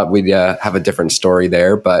thought we'd have a different story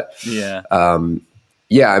there, but I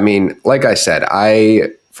mean, like I said,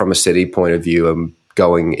 from a City point of view, am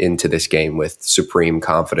going into this game with supreme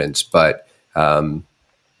confidence. But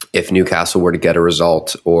if Newcastle were to get a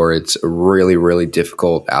result, or it's a really, really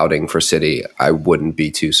difficult outing for City, I wouldn't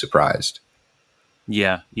be too surprised.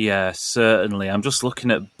 Yeah, certainly. I'm just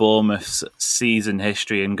looking at Bournemouth's season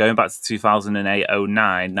history and going back to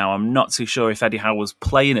 2008-09. Now, I'm not too sure if Eddie Howe was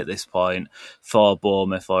playing at this point for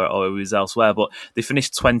Bournemouth or he was elsewhere, but they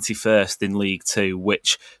finished 21st in League Two,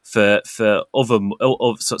 which for other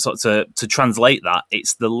to translate that,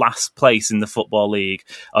 it's the last place in the Football League.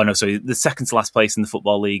 Oh no, sorry, the second to last place in the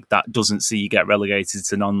Football League that doesn't see you get relegated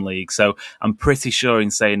to non-league. So I'm pretty sure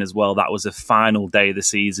in saying as well that was a final day of the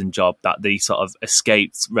season job, that they sort of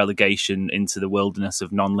escaped relegation into the wilderness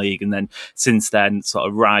of non-league, and then since then sort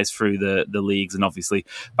of rise through the leagues, and obviously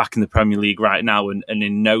back in the Premier League right now, and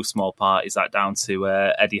in no small part is that down to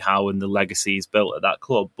Eddie Howe and the legacy he's built at that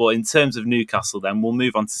club. But in terms of Newcastle, then we'll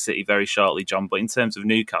move on to City very shortly, John, but in terms of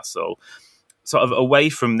Newcastle, sort of away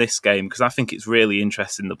from this game, because I think it's really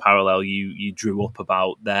interesting the parallel you drew up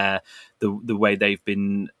about the way they've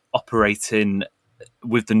been operating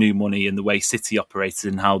with the new money and the way City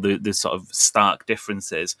operated and how the sort of stark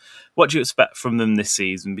differences. What do you expect from them this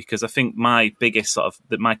season? Because I think my biggest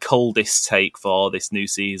my coldest take for this new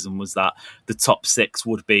season was that the top six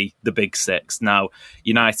would be the big six. Now,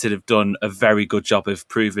 United have done a very good job of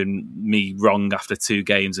proving me wrong after 2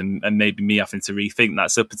 games and maybe me having to rethink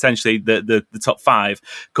that. So potentially the top 5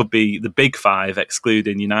 could be the big 5,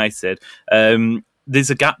 excluding United.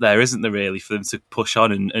 There's a gap there, isn't there, really, for them to push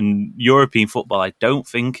on? And European football, I don't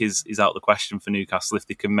think, is out of the question for Newcastle if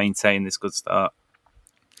they can maintain this good start.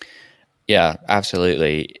 Yeah,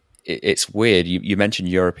 absolutely. It's weird. You mentioned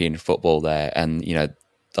European football there, and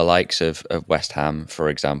the likes of West Ham, for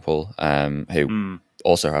example, who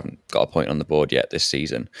also haven't got a point on the board yet this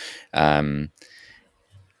season. I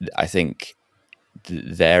think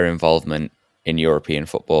their involvement in European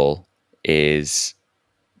football is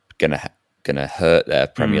gonna hurt their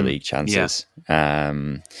Premier League chances. Yeah.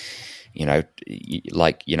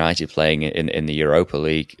 Like United playing in the Europa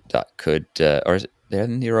League, that could, or is it they're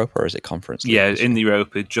in the Europa, or is it Conference League? Yeah, in the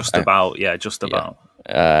Europa, just about. Yeah.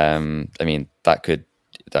 I mean, that could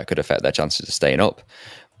affect their chances of staying up.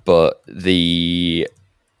 But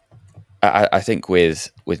I think with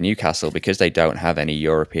Newcastle, because they don't have any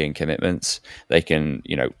European commitments, they can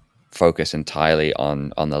focus entirely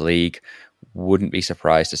on the league. Wouldn't be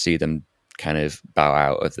surprised to see them kind of bow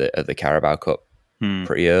out of the Carabao Cup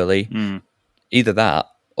pretty early. Either that,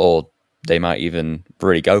 or they might even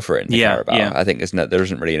really go for it in the Carabao. Yeah. I think there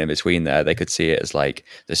isn't really an in-between there. They could see it as like,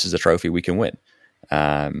 this is a trophy we can win,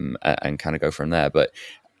 and kind of go from there. But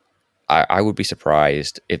I would be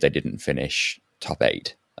surprised if they didn't finish top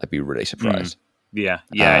 8. I'd be really surprised. Yeah.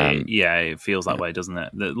 It feels that way, doesn't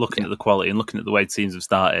it? Looking at the quality and looking at the way teams have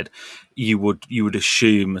started, you would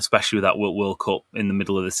assume, especially with that World Cup in the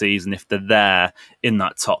middle of the season, if they're there in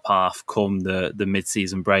that top half come the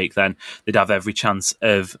mid-season break, then they'd have every chance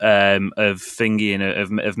of making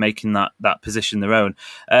that position their own.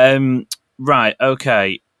 Right.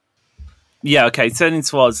 Okay. Yeah. Okay. Turning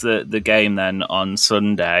towards the game then on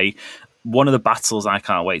Sunday. One of the battles I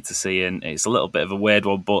can't wait to see, and it's a little bit of a weird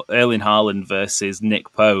one, but Erling Haaland versus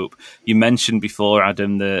Nick Pope. You mentioned before,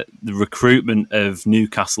 Adam, the recruitment of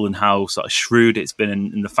Newcastle and how sort of shrewd it's been,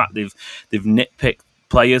 and the fact they've nitpicked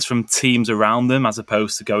players from teams around them as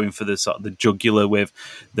opposed to going for the sort of the jugular with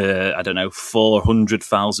the, I don't know,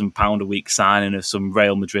 £400,000 a week signing of some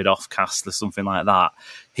Real Madrid offcast or something like that.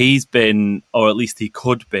 He's been, or at least he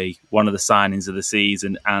could be, one of the signings of the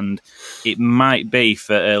season, and it might be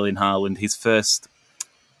for Erling Haaland his first.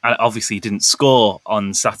 Obviously, he didn't score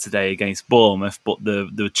on Saturday against Bournemouth, but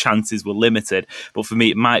the chances were limited. But for me,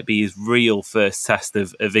 it might be his real first test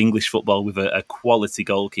of English football with a quality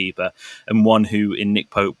goalkeeper, and one who, in Nick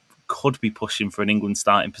Pope, could be pushing for an England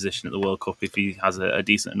starting position at the World Cup if he has a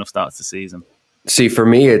decent enough start to the season. See, for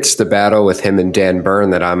me, it's the battle with him and Dan Burn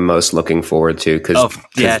that I'm most looking forward to.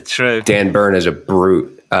 True. Dan Burn is a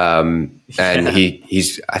brute. And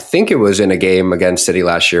he's, I think it was in a game against City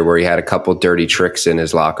last year where he had a couple dirty tricks in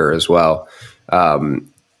his locker as well.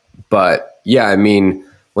 But yeah, I mean,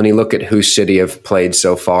 when you look at who City have played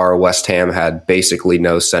so far, West Ham had basically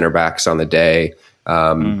no center backs on the day.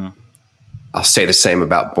 I'll say the same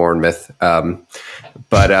about Bournemouth.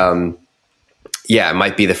 Yeah, it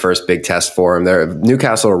might be the first big test for him.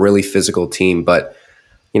 Newcastle are a really physical team, but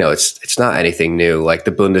it's not anything new. Like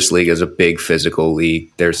the Bundesliga is a big physical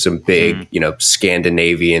league. There's some big,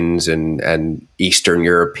 Scandinavians and Eastern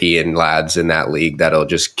European lads in that league that'll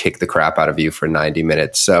just kick the crap out of you for 90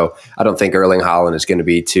 minutes. So I don't think Erling Haaland is going to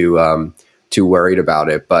be too worried about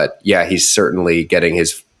it. But yeah, he's certainly getting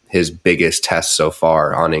his biggest test so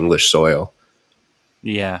far on English soil.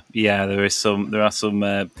 Yeah, there are some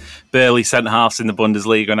burly centre halves in the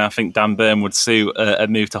Bundesliga, and I think Dan Burn would suit a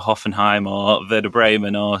move to Hoffenheim or Werder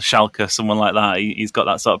Bremen or Schalke, someone like that. He's got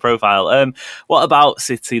that sort of profile. What about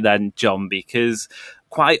City then, John? Because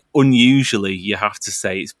quite unusually, you have to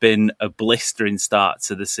say, it's been a blistering start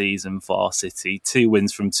to the season for City. 2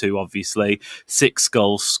 wins from 2, obviously. 6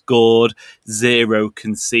 goals scored, 0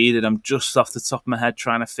 conceded. I'm just off the top of my head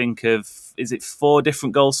trying to think of, is it 4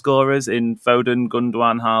 different goal scorers in Foden,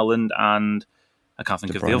 Gundogan, Haaland, and I can't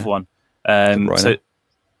think of the other one.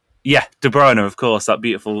 Yeah, De Bruyne, of course, that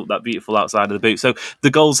beautiful outside of the boot. So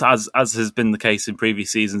the goals, as has been the case in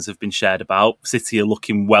previous seasons, have been shared about. City are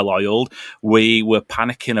looking well-oiled. We were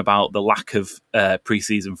panicking about the lack of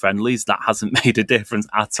pre-season friendlies. That hasn't made a difference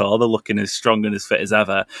at all. They're looking as strong and as fit as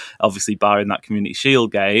ever, obviously barring that Community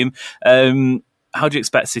Shield game. How do you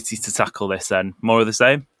expect City to tackle this then? More of the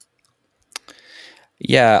same?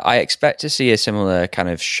 Yeah, I expect to see a similar kind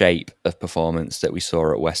of shape of performance that we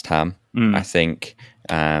saw at West Ham. I think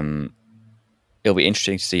it'll be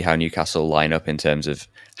interesting to see how Newcastle line up in terms of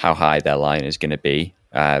how high their line is going to be,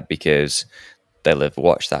 because they'll have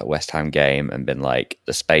watched that West Ham game and been like,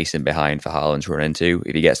 the space in behind for Haaland to run into,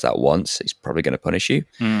 if he gets that once, he's probably going to punish you.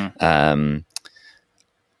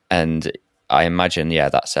 And I imagine,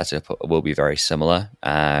 that setup will be very similar.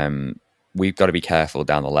 We've got to be careful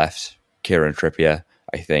down the left. Kieran Trippier,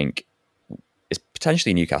 I think, is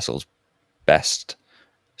potentially Newcastle's best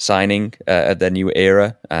signing at their new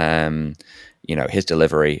era. His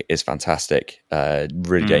delivery is fantastic,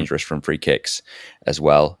 really dangerous from free kicks as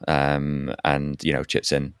well, and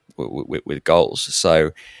chips in with goals.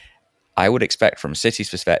 So I would expect from City's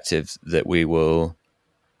perspective that we will,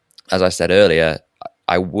 as I said earlier,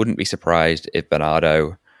 I wouldn't be surprised if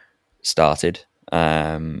Bernardo started.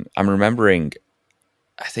 I'm remembering,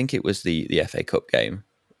 I think it was the FA Cup game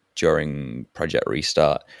during Project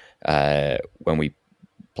Restart, when we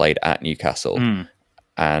played at Newcastle,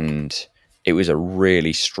 and it was a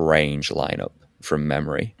really strange lineup from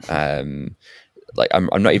memory. I'm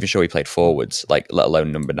not even sure we played forwards, let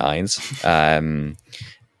alone number 9s.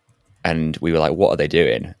 And we were like, what are they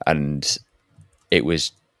doing? And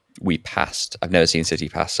we passed. I've never seen City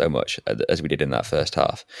pass so much as we did in that first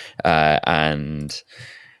half. And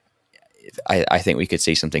I think we could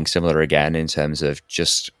see something similar again in terms of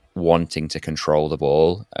just wanting to control the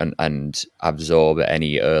ball and absorb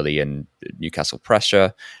any early and Newcastle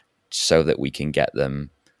pressure, so that we can get them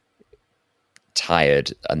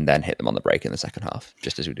tired and then hit them on the break in the second half,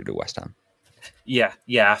 just as we did with West Ham. Yeah.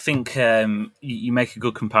 I think you make a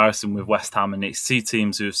good comparison with West Ham, and it's two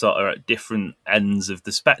teams who are sort of at different ends of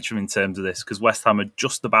the spectrum in terms of this, because West Ham are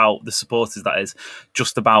just about, the supporters that is,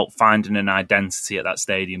 just about finding an identity at that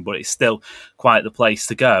stadium, but it's still quite the place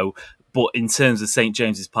to go. But in terms of St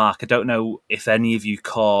James's Park, I don't know if any of you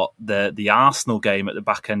caught the Arsenal game at the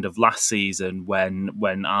back end of last season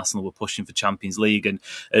when Arsenal were pushing for Champions League,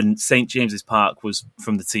 and St James's Park was,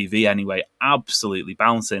 from the TV anyway, absolutely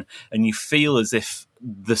bouncing. And you feel as if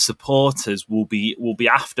the supporters will be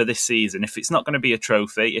after this season. If it's not going to be a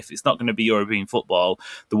trophy, if it's not going to be European football,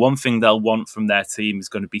 the one thing they'll want from their team is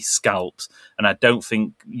going to be scalps. And I don't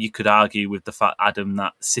think you could argue with the fact, Adam,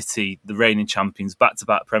 that City, the reigning champions,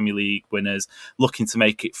 back-to-back Premier League winners, looking to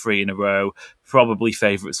make it 3 in a row, probably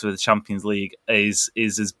favourites for the Champions League, is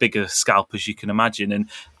as big a scalp as you can imagine. And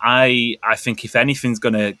I think if anything's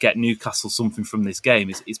going to get Newcastle something from this game,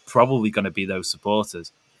 it's probably going to be those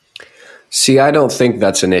supporters. See, I don't think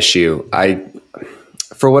that's an issue.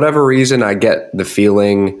 For whatever reason, I get the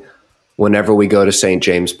feeling whenever we go to St.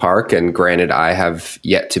 James Park, and granted, I have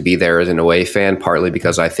yet to be there as an away fan, partly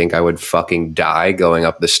because I think I would fucking die going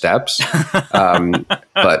up the steps,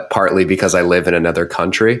 but partly because I live in another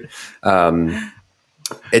country.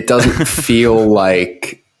 It doesn't feel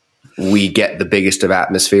like we get the biggest of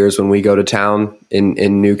atmospheres when we go to town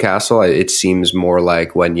in Newcastle. It seems more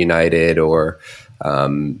like when United or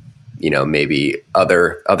maybe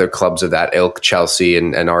other clubs of that ilk, Chelsea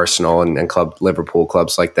and Arsenal and Liverpool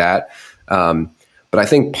clubs like that. But I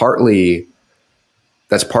think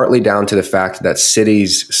that's partly down to the fact that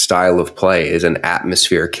City's style of play is an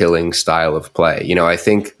atmosphere-killing style of play. I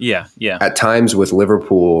think at times with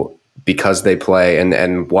Liverpool, because they play,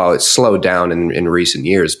 and while it's slowed down in recent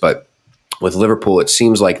years, but with Liverpool, it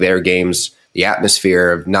seems like their games, the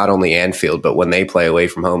atmosphere of not only Anfield, but when they play away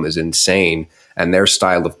from home is insane. And their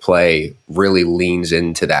style of play really leans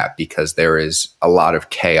into that because there is a lot of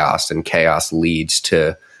chaos, and chaos leads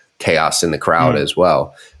to chaos in the crowd as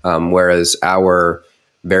well. Whereas our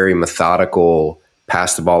very methodical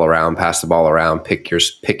pass the ball around, pick your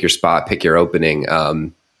spot, pick your opening.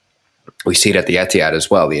 We see it at the Etihad as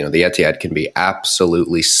well. The Etihad can be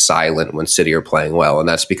absolutely silent when City are playing well. And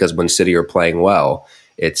that's because when City are playing well,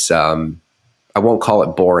 it's I won't call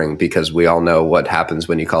it boring, because we all know what happens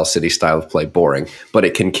when you call City style of play boring, but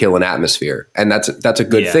it can kill an atmosphere. And that's a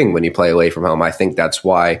good thing when you play away from home. I think that's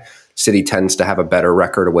why City tends to have a better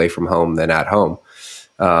record away from home than at home.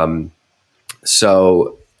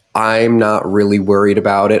 So I'm not really worried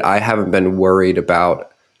about it. I haven't been worried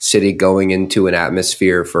about City going into an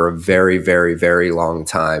atmosphere for a very, very, very long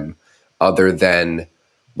time, other than,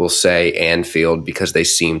 we'll say, Anfield, because they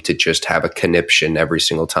seem to just have a conniption every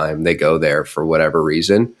single time they go there for whatever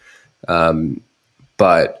reason.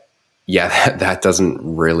 But yeah, that doesn't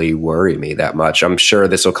really worry me that much. I'm sure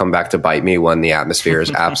this will come back to bite me when the atmosphere is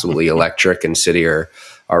absolutely electric and City are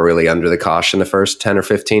really under the caution the first 10 or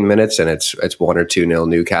 15 minutes, and it's 1 or 2-0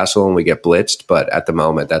 Newcastle and we get blitzed. But at the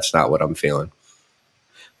moment, that's not what I'm feeling.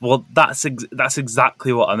 Well, that's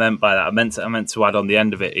exactly what I meant by that. I meant to add on the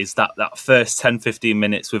end of it is that first 10, 15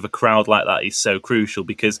 minutes with a crowd like that is so crucial,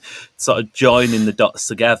 because sort of joining the dots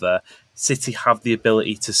together, City have the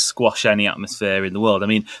ability to squash any atmosphere in the world. I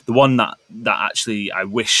mean, the one that actually I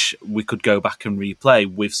wish we could go back and replay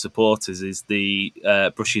with supporters is the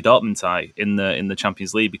Borussia Dortmund tie in the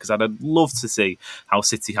Champions League, because I'd love to see how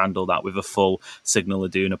City handle that with a full Signal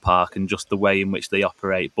Iduna Park and just the way in which they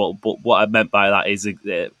operate. But what I meant by that is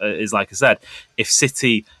like I said, if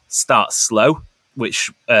City start slow,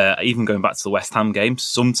 which even going back to the West Ham game,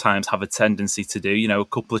 sometimes have a tendency to do, a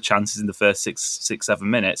couple of chances in the first 6-7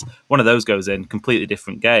 minutes. One of those goes in, completely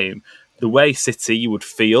different game. The way City you would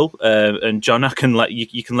feel, and John, I can let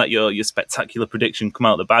you can let your spectacular prediction come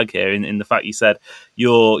out of the bag here in the fact you said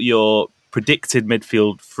your predicted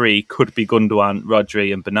midfield three could be Gundogan,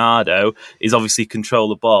 Rodri and Bernardo, is obviously control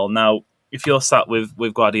the ball. Now, if you're sat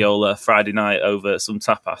with Guardiola Friday night over some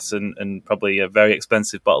tapas and probably a very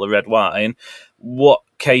expensive bottle of red wine, what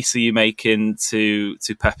case are you making to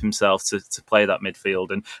Pep himself to play that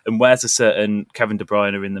midfield? And where's a certain Kevin De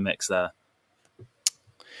Bruyne in the mix there?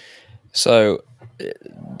 So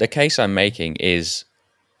the case I'm making is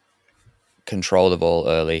control the ball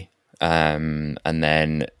early, and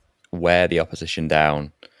then wear the opposition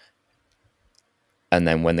down. And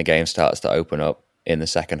then when the game starts to open up in the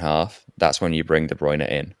second half, that's when you bring De Bruyne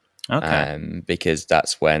in. Okay. Because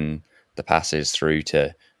that's when the passes through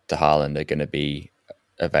to Haaland are going to be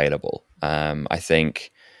available. I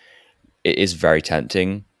think it is very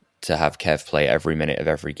tempting to have Kev play every minute of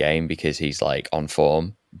every game because he's like on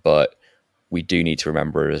form, but we do need to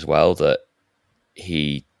remember as well that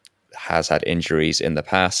he has had injuries in the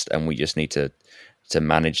past, and we just need to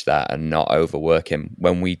manage that and not overwork him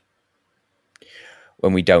when we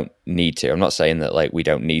don't need to. I'm not saying that like we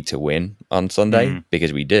don't need to win on Sunday,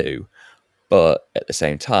 because we do, but at the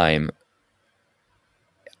same time,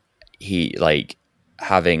 he like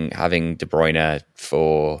having De Bruyne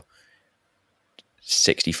for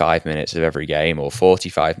 65 minutes of every game or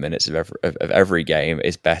 45 minutes of every game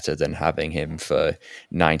is better than having him for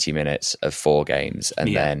 90 minutes of 4 games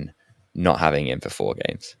and then not having him for 4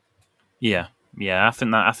 games. Yeah, I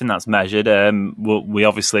think that's measured.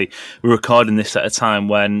 We're recording this at a time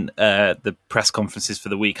when the press conferences for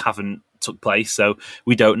the week haven't took place, so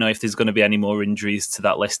we don't know if there's going to be any more injuries to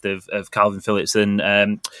that list of Calvin Phillips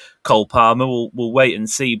and Cole Palmer. We'll wait and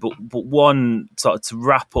see. But one sort of to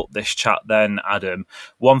wrap up this chat, then Adam,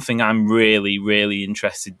 one thing I'm really, really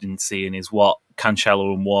interested in seeing is what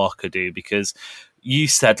Cancelo and Walker do, because you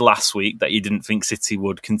said last week that you didn't think City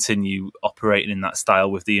would continue operating in that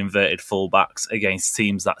style with the inverted fullbacks against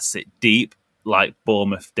teams that sit deep, like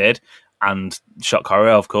Bournemouth did. And shock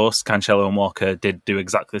horror, of course, Cancelo and Walker did do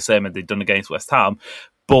exactly the same as they'd done against West Ham.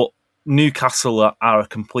 But Newcastle are a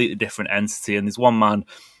completely different entity. And there's one man,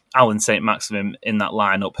 Alan Saint-Maximin, in that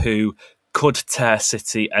lineup who could tear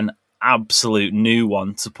City an absolute new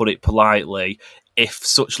one, to put it politely, if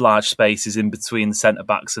such large spaces in between the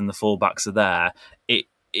centre-backs and the full-backs are there.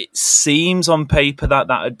 It seems on paper that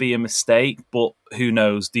would be a mistake, but who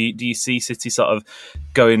knows? Do you see City sort of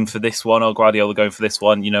going for this one, or Guardiola going for this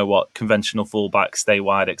one, conventional full-back, stay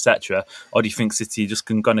wide, etc.? Or do you think City are just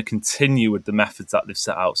going to continue with the methods that they've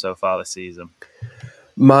set out so far this season?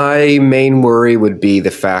 My main worry would be the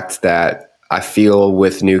fact that I feel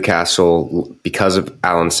with Newcastle, because of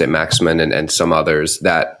Alan Saint-Maximin and some others,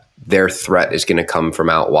 that their threat is going to come from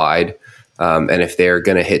out wide. And if they're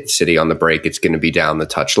going to hit City on the break, it's going to be down the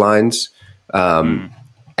touch lines. And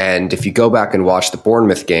if you go back and watch the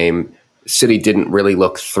Bournemouth game, City didn't really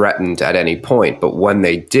look threatened at any point. But when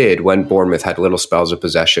they did, when Bournemouth had little spells of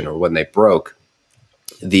possession or when they broke,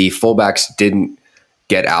 the fullbacks didn't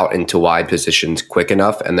get out into wide positions quick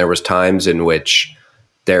enough. And there was times in which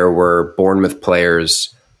there were Bournemouth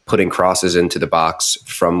players putting crosses into the box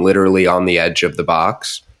from literally on the edge of the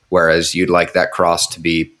box, whereas you'd like that cross to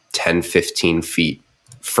be 10, 15 feet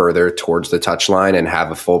further towards the touchline and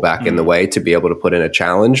have a fullback in the way to be able to put in a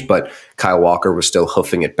challenge. But Kyle Walker was still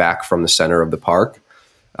hoofing it back from the center of the park.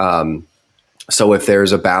 So if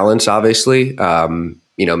there's a balance, obviously,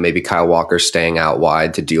 maybe Kyle Walker staying out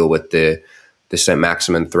wide to deal with the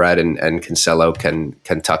Saint-Maximin threat and Cancelo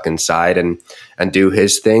can tuck inside and do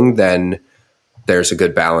his thing, then there's a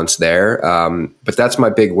good balance there. But that's my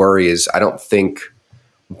big worry, is I don't think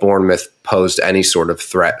Bournemouth posed any sort of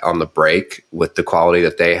threat on the break with the quality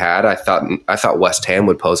that they had. I thought West Ham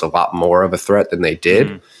would pose a lot more of a threat than they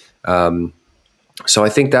did. So I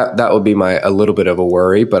think that would be a little bit of a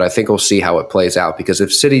worry, but I think we'll see how it plays out, because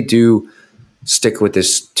if City do stick with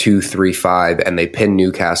this 2-3-5 and they pin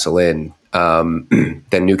Newcastle in, then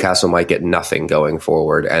Newcastle might get nothing going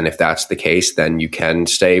forward. And if that's the case, then you can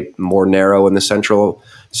stay more narrow in the center of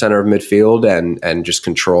midfield and just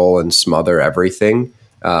control and smother everything.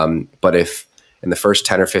 But if in the first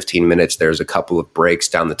 10 or 15 minutes there's a couple of breaks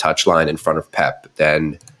down the touchline in front of Pep,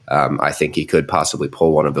 then I think he could possibly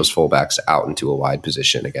pull one of those fullbacks out into a wide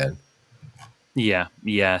position again. Yeah,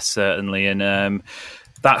 certainly. And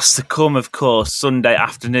that's to come, of course, Sunday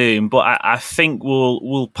afternoon. But I think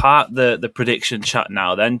we'll park the prediction chat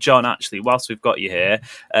now. Then, John, actually, whilst we've got you here,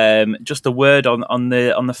 just a word on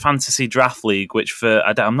the Fantasy Draft League, which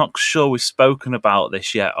I'm not sure we've spoken about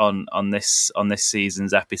this yet on this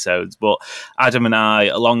season's episodes. But Adam and I,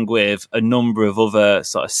 along with a number of other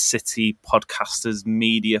sort of City podcasters,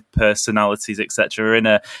 media personalities, etc., are in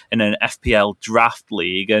an FPL draft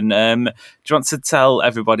league. And do you want to tell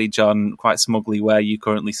everybody, John, quite smugly, where you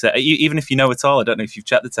currently sit? Even if you know at all, I don't know if you've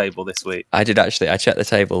checked the table this week. I did actually. I checked the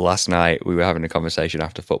table last night. We were having a conversation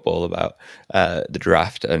after football about the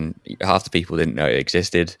draft, and half the people didn't know it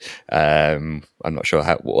existed. I'm not sure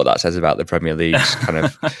what that says about the Premier League's kind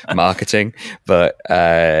of marketing, but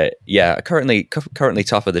currently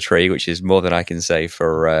top of the tree, which is more than I can say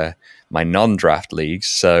for my non-draft leagues.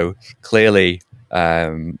 So clearly,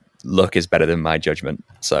 luck is better than my judgment.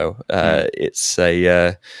 So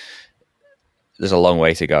there's a long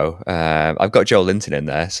way to go. I've got Joe Linton in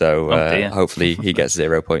there, so hopefully he gets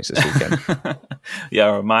 0 points this weekend.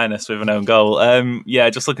 Or a minus with an own goal.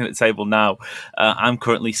 Just looking at the table now, I'm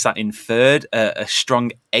currently sat in third, a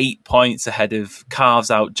strong 8 points ahead of Carves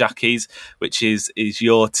Out Jackies, which is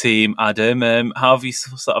your team, Adam. How have you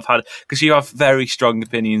sort of had, because you have very strong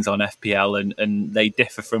opinions on FPL and they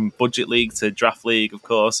differ from budget league to draft league, of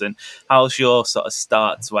course, and how's your sort of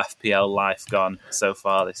start to FPL life gone so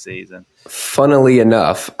far this season? Funnily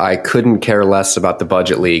enough, I couldn't care less about the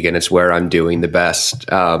budget league, and it's where I'm doing the best.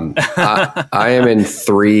 I am in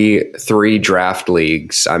three draft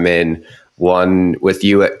leagues. I'm in one with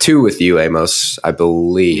you, two with you, Amos, I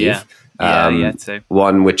believe. Two.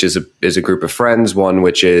 One which is a group of friends, one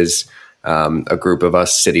which is a group of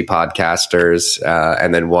us City podcasters,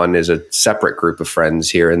 and then one is a separate group of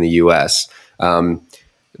friends here in the US. The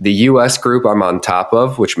US group I'm on top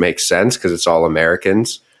of, which makes sense because it's all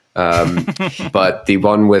Americans. But the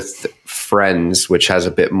one with friends, which has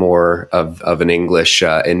a bit more of an English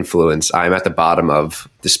influence, I'm at the bottom of,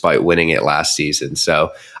 despite winning it last season.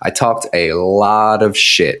 So I talked a lot of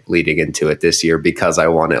shit leading into it this year because I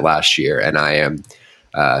won it last year, and I am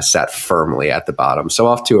sat firmly at the bottom. So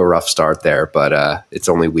off to a rough start there, but it's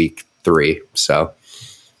only week 3. So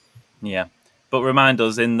yeah. But remind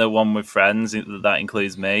us, in the one with friends, that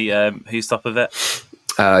includes me, who's top of it?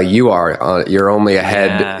 You are. You're only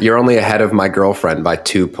ahead. Yeah. You're only ahead of my girlfriend by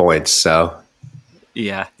 2 points. So,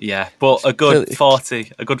 yeah. But a good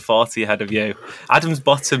 40 ahead of you. Adam's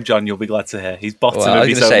bottom, John. You'll be glad to hear. He's bottom. Well, I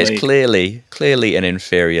was going to say it's clearly an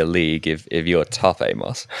inferior league. If you're top,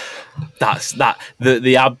 Amos. That's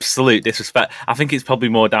the absolute disrespect. I think it's probably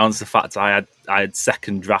more down to the fact I had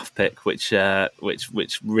second draft pick, which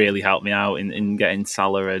really helped me out in getting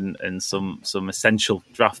Salah and some essential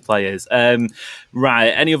draft players. Right,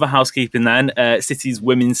 any other housekeeping then? City's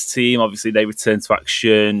women's team, obviously they return to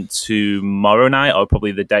action tomorrow night, or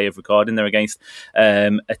probably the day of recording. They're against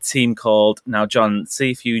a team called, now John, see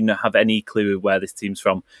if you have any clue where this team's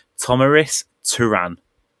from. Tomiris Turan.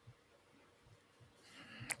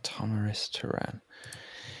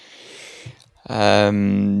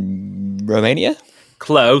 Romania?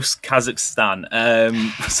 Close, Kazakhstan.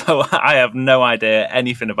 So I have no idea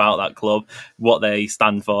anything about that club, what they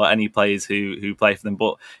stand for, any players who play for them.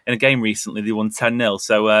 But in a game recently, they won 10-0.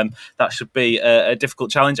 So that should be a difficult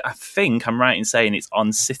challenge. I think I'm right in saying it's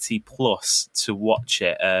on City Plus to watch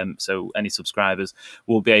it. So any subscribers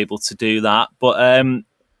will be able to do that. But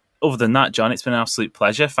other than that, John, it's been an absolute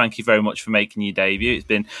pleasure. Thank you very much for making your debut. It's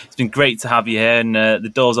been great to have you here, and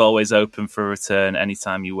the door's always open for a return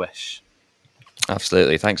anytime you wish.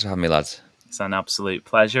 Absolutely. Thanks for having me, lads. It's an absolute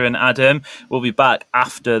pleasure. And Adam, we'll be back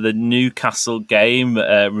after the Newcastle game,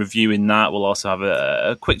 reviewing that. We'll also have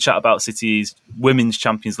a quick chat about City's Women's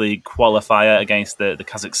Champions League qualifier against the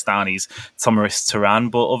Kazakhstanis, Tomiris Turan.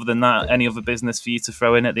 But other than that, any other business for you to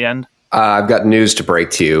throw in at the end? I've got news to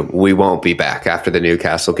break to you. We won't be back after the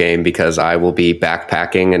Newcastle game because I will be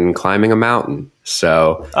backpacking and climbing a mountain.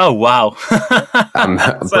 So, oh wow! I'm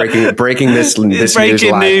breaking this news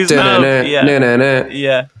now.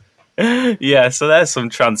 Yeah. So there's some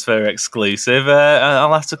transfer exclusive.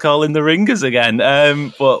 I'll have to call in the ringers again.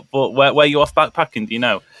 But where are you off backpacking? Do you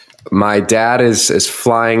know? My dad is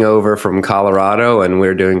flying over from Colorado, and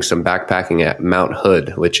we're doing some backpacking at Mount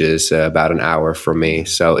Hood, which is about an hour from me.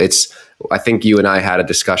 So I think you and I had a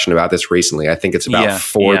discussion about this recently. I think it's about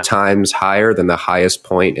 4 times higher than the highest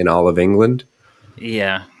point in all of England.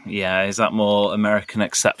 Yeah. Yeah, is that more American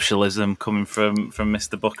exceptionalism coming from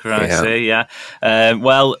Mr. Booker? I see. Yeah.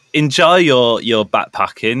 Well, enjoy your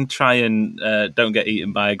backpacking. Try and don't get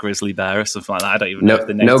eaten by a grizzly bear or something like that. I don't even know if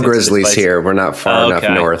the no grizzlies here. We're not far enough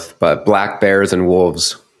north, but black bears and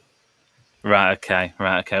wolves. Right, okay.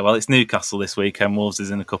 Well, it's Newcastle this weekend. Wolves is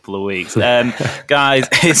in a couple of weeks. Guys,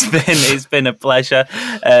 it's been a pleasure.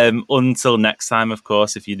 Until next time, of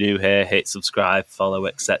course, if you're new here, hit subscribe, follow,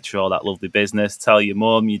 etc. All that lovely business. Tell your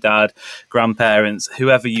mum, your dad, grandparents,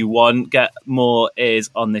 whoever you want. Get more ears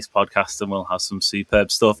on this podcast, and we'll have some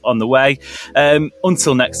superb stuff on the way.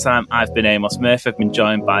 Until next time, I've been Amos Murphy. I've been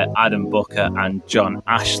joined by Adam Booker and John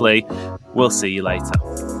Ashley. We'll see you later.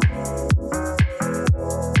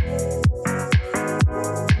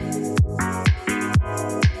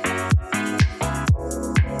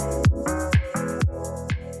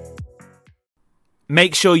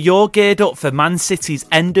 Make sure you're geared up for Man City's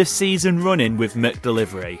end-of-season run-in with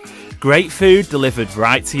McDelivery. Great food delivered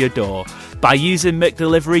right to your door. By using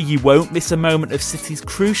McDelivery, you won't miss a moment of City's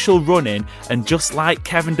crucial run-in, and just like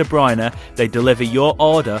Kevin De Bruyne, they deliver your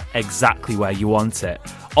order exactly where you want it.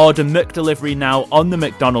 Order McDelivery now on the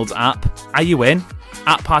McDonald's app. Are you in?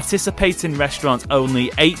 At participating restaurants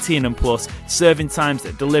only, 18 and plus, serving times,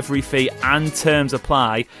 delivery fee and terms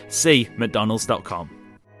apply. See mcdonalds.com.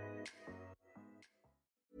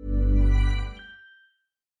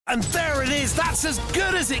 And there it is, that's as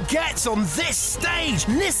good as it gets on this stage.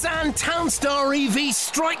 Nissan Townstar EV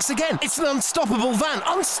strikes again. It's an unstoppable van,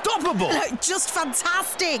 unstoppable. Just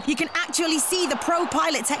fantastic. You can actually see the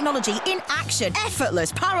ProPilot technology in action.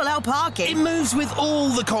 Effortless parallel parking. It moves with all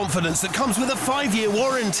the confidence that comes with a 5-year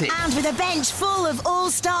warranty. And with a bench full of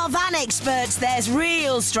all-star van experts, there's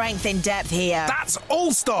real strength in depth here. That's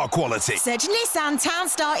all-star quality. Search Nissan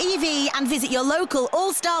Townstar EV and visit your local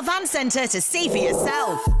all-star van centre to see for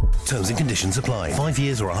yourself. Terms and conditions apply. 5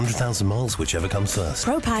 years or 100,000 miles, whichever comes first.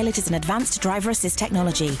 ProPilot is an advanced driver assist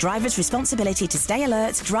technology. Driver's responsibility to stay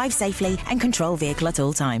alert, drive safely, and control vehicle at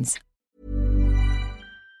all times.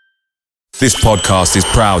 This podcast is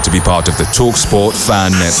proud to be part of the TalkSport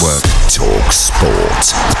Fan Network.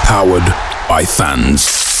 TalkSport. Powered by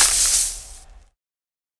fans.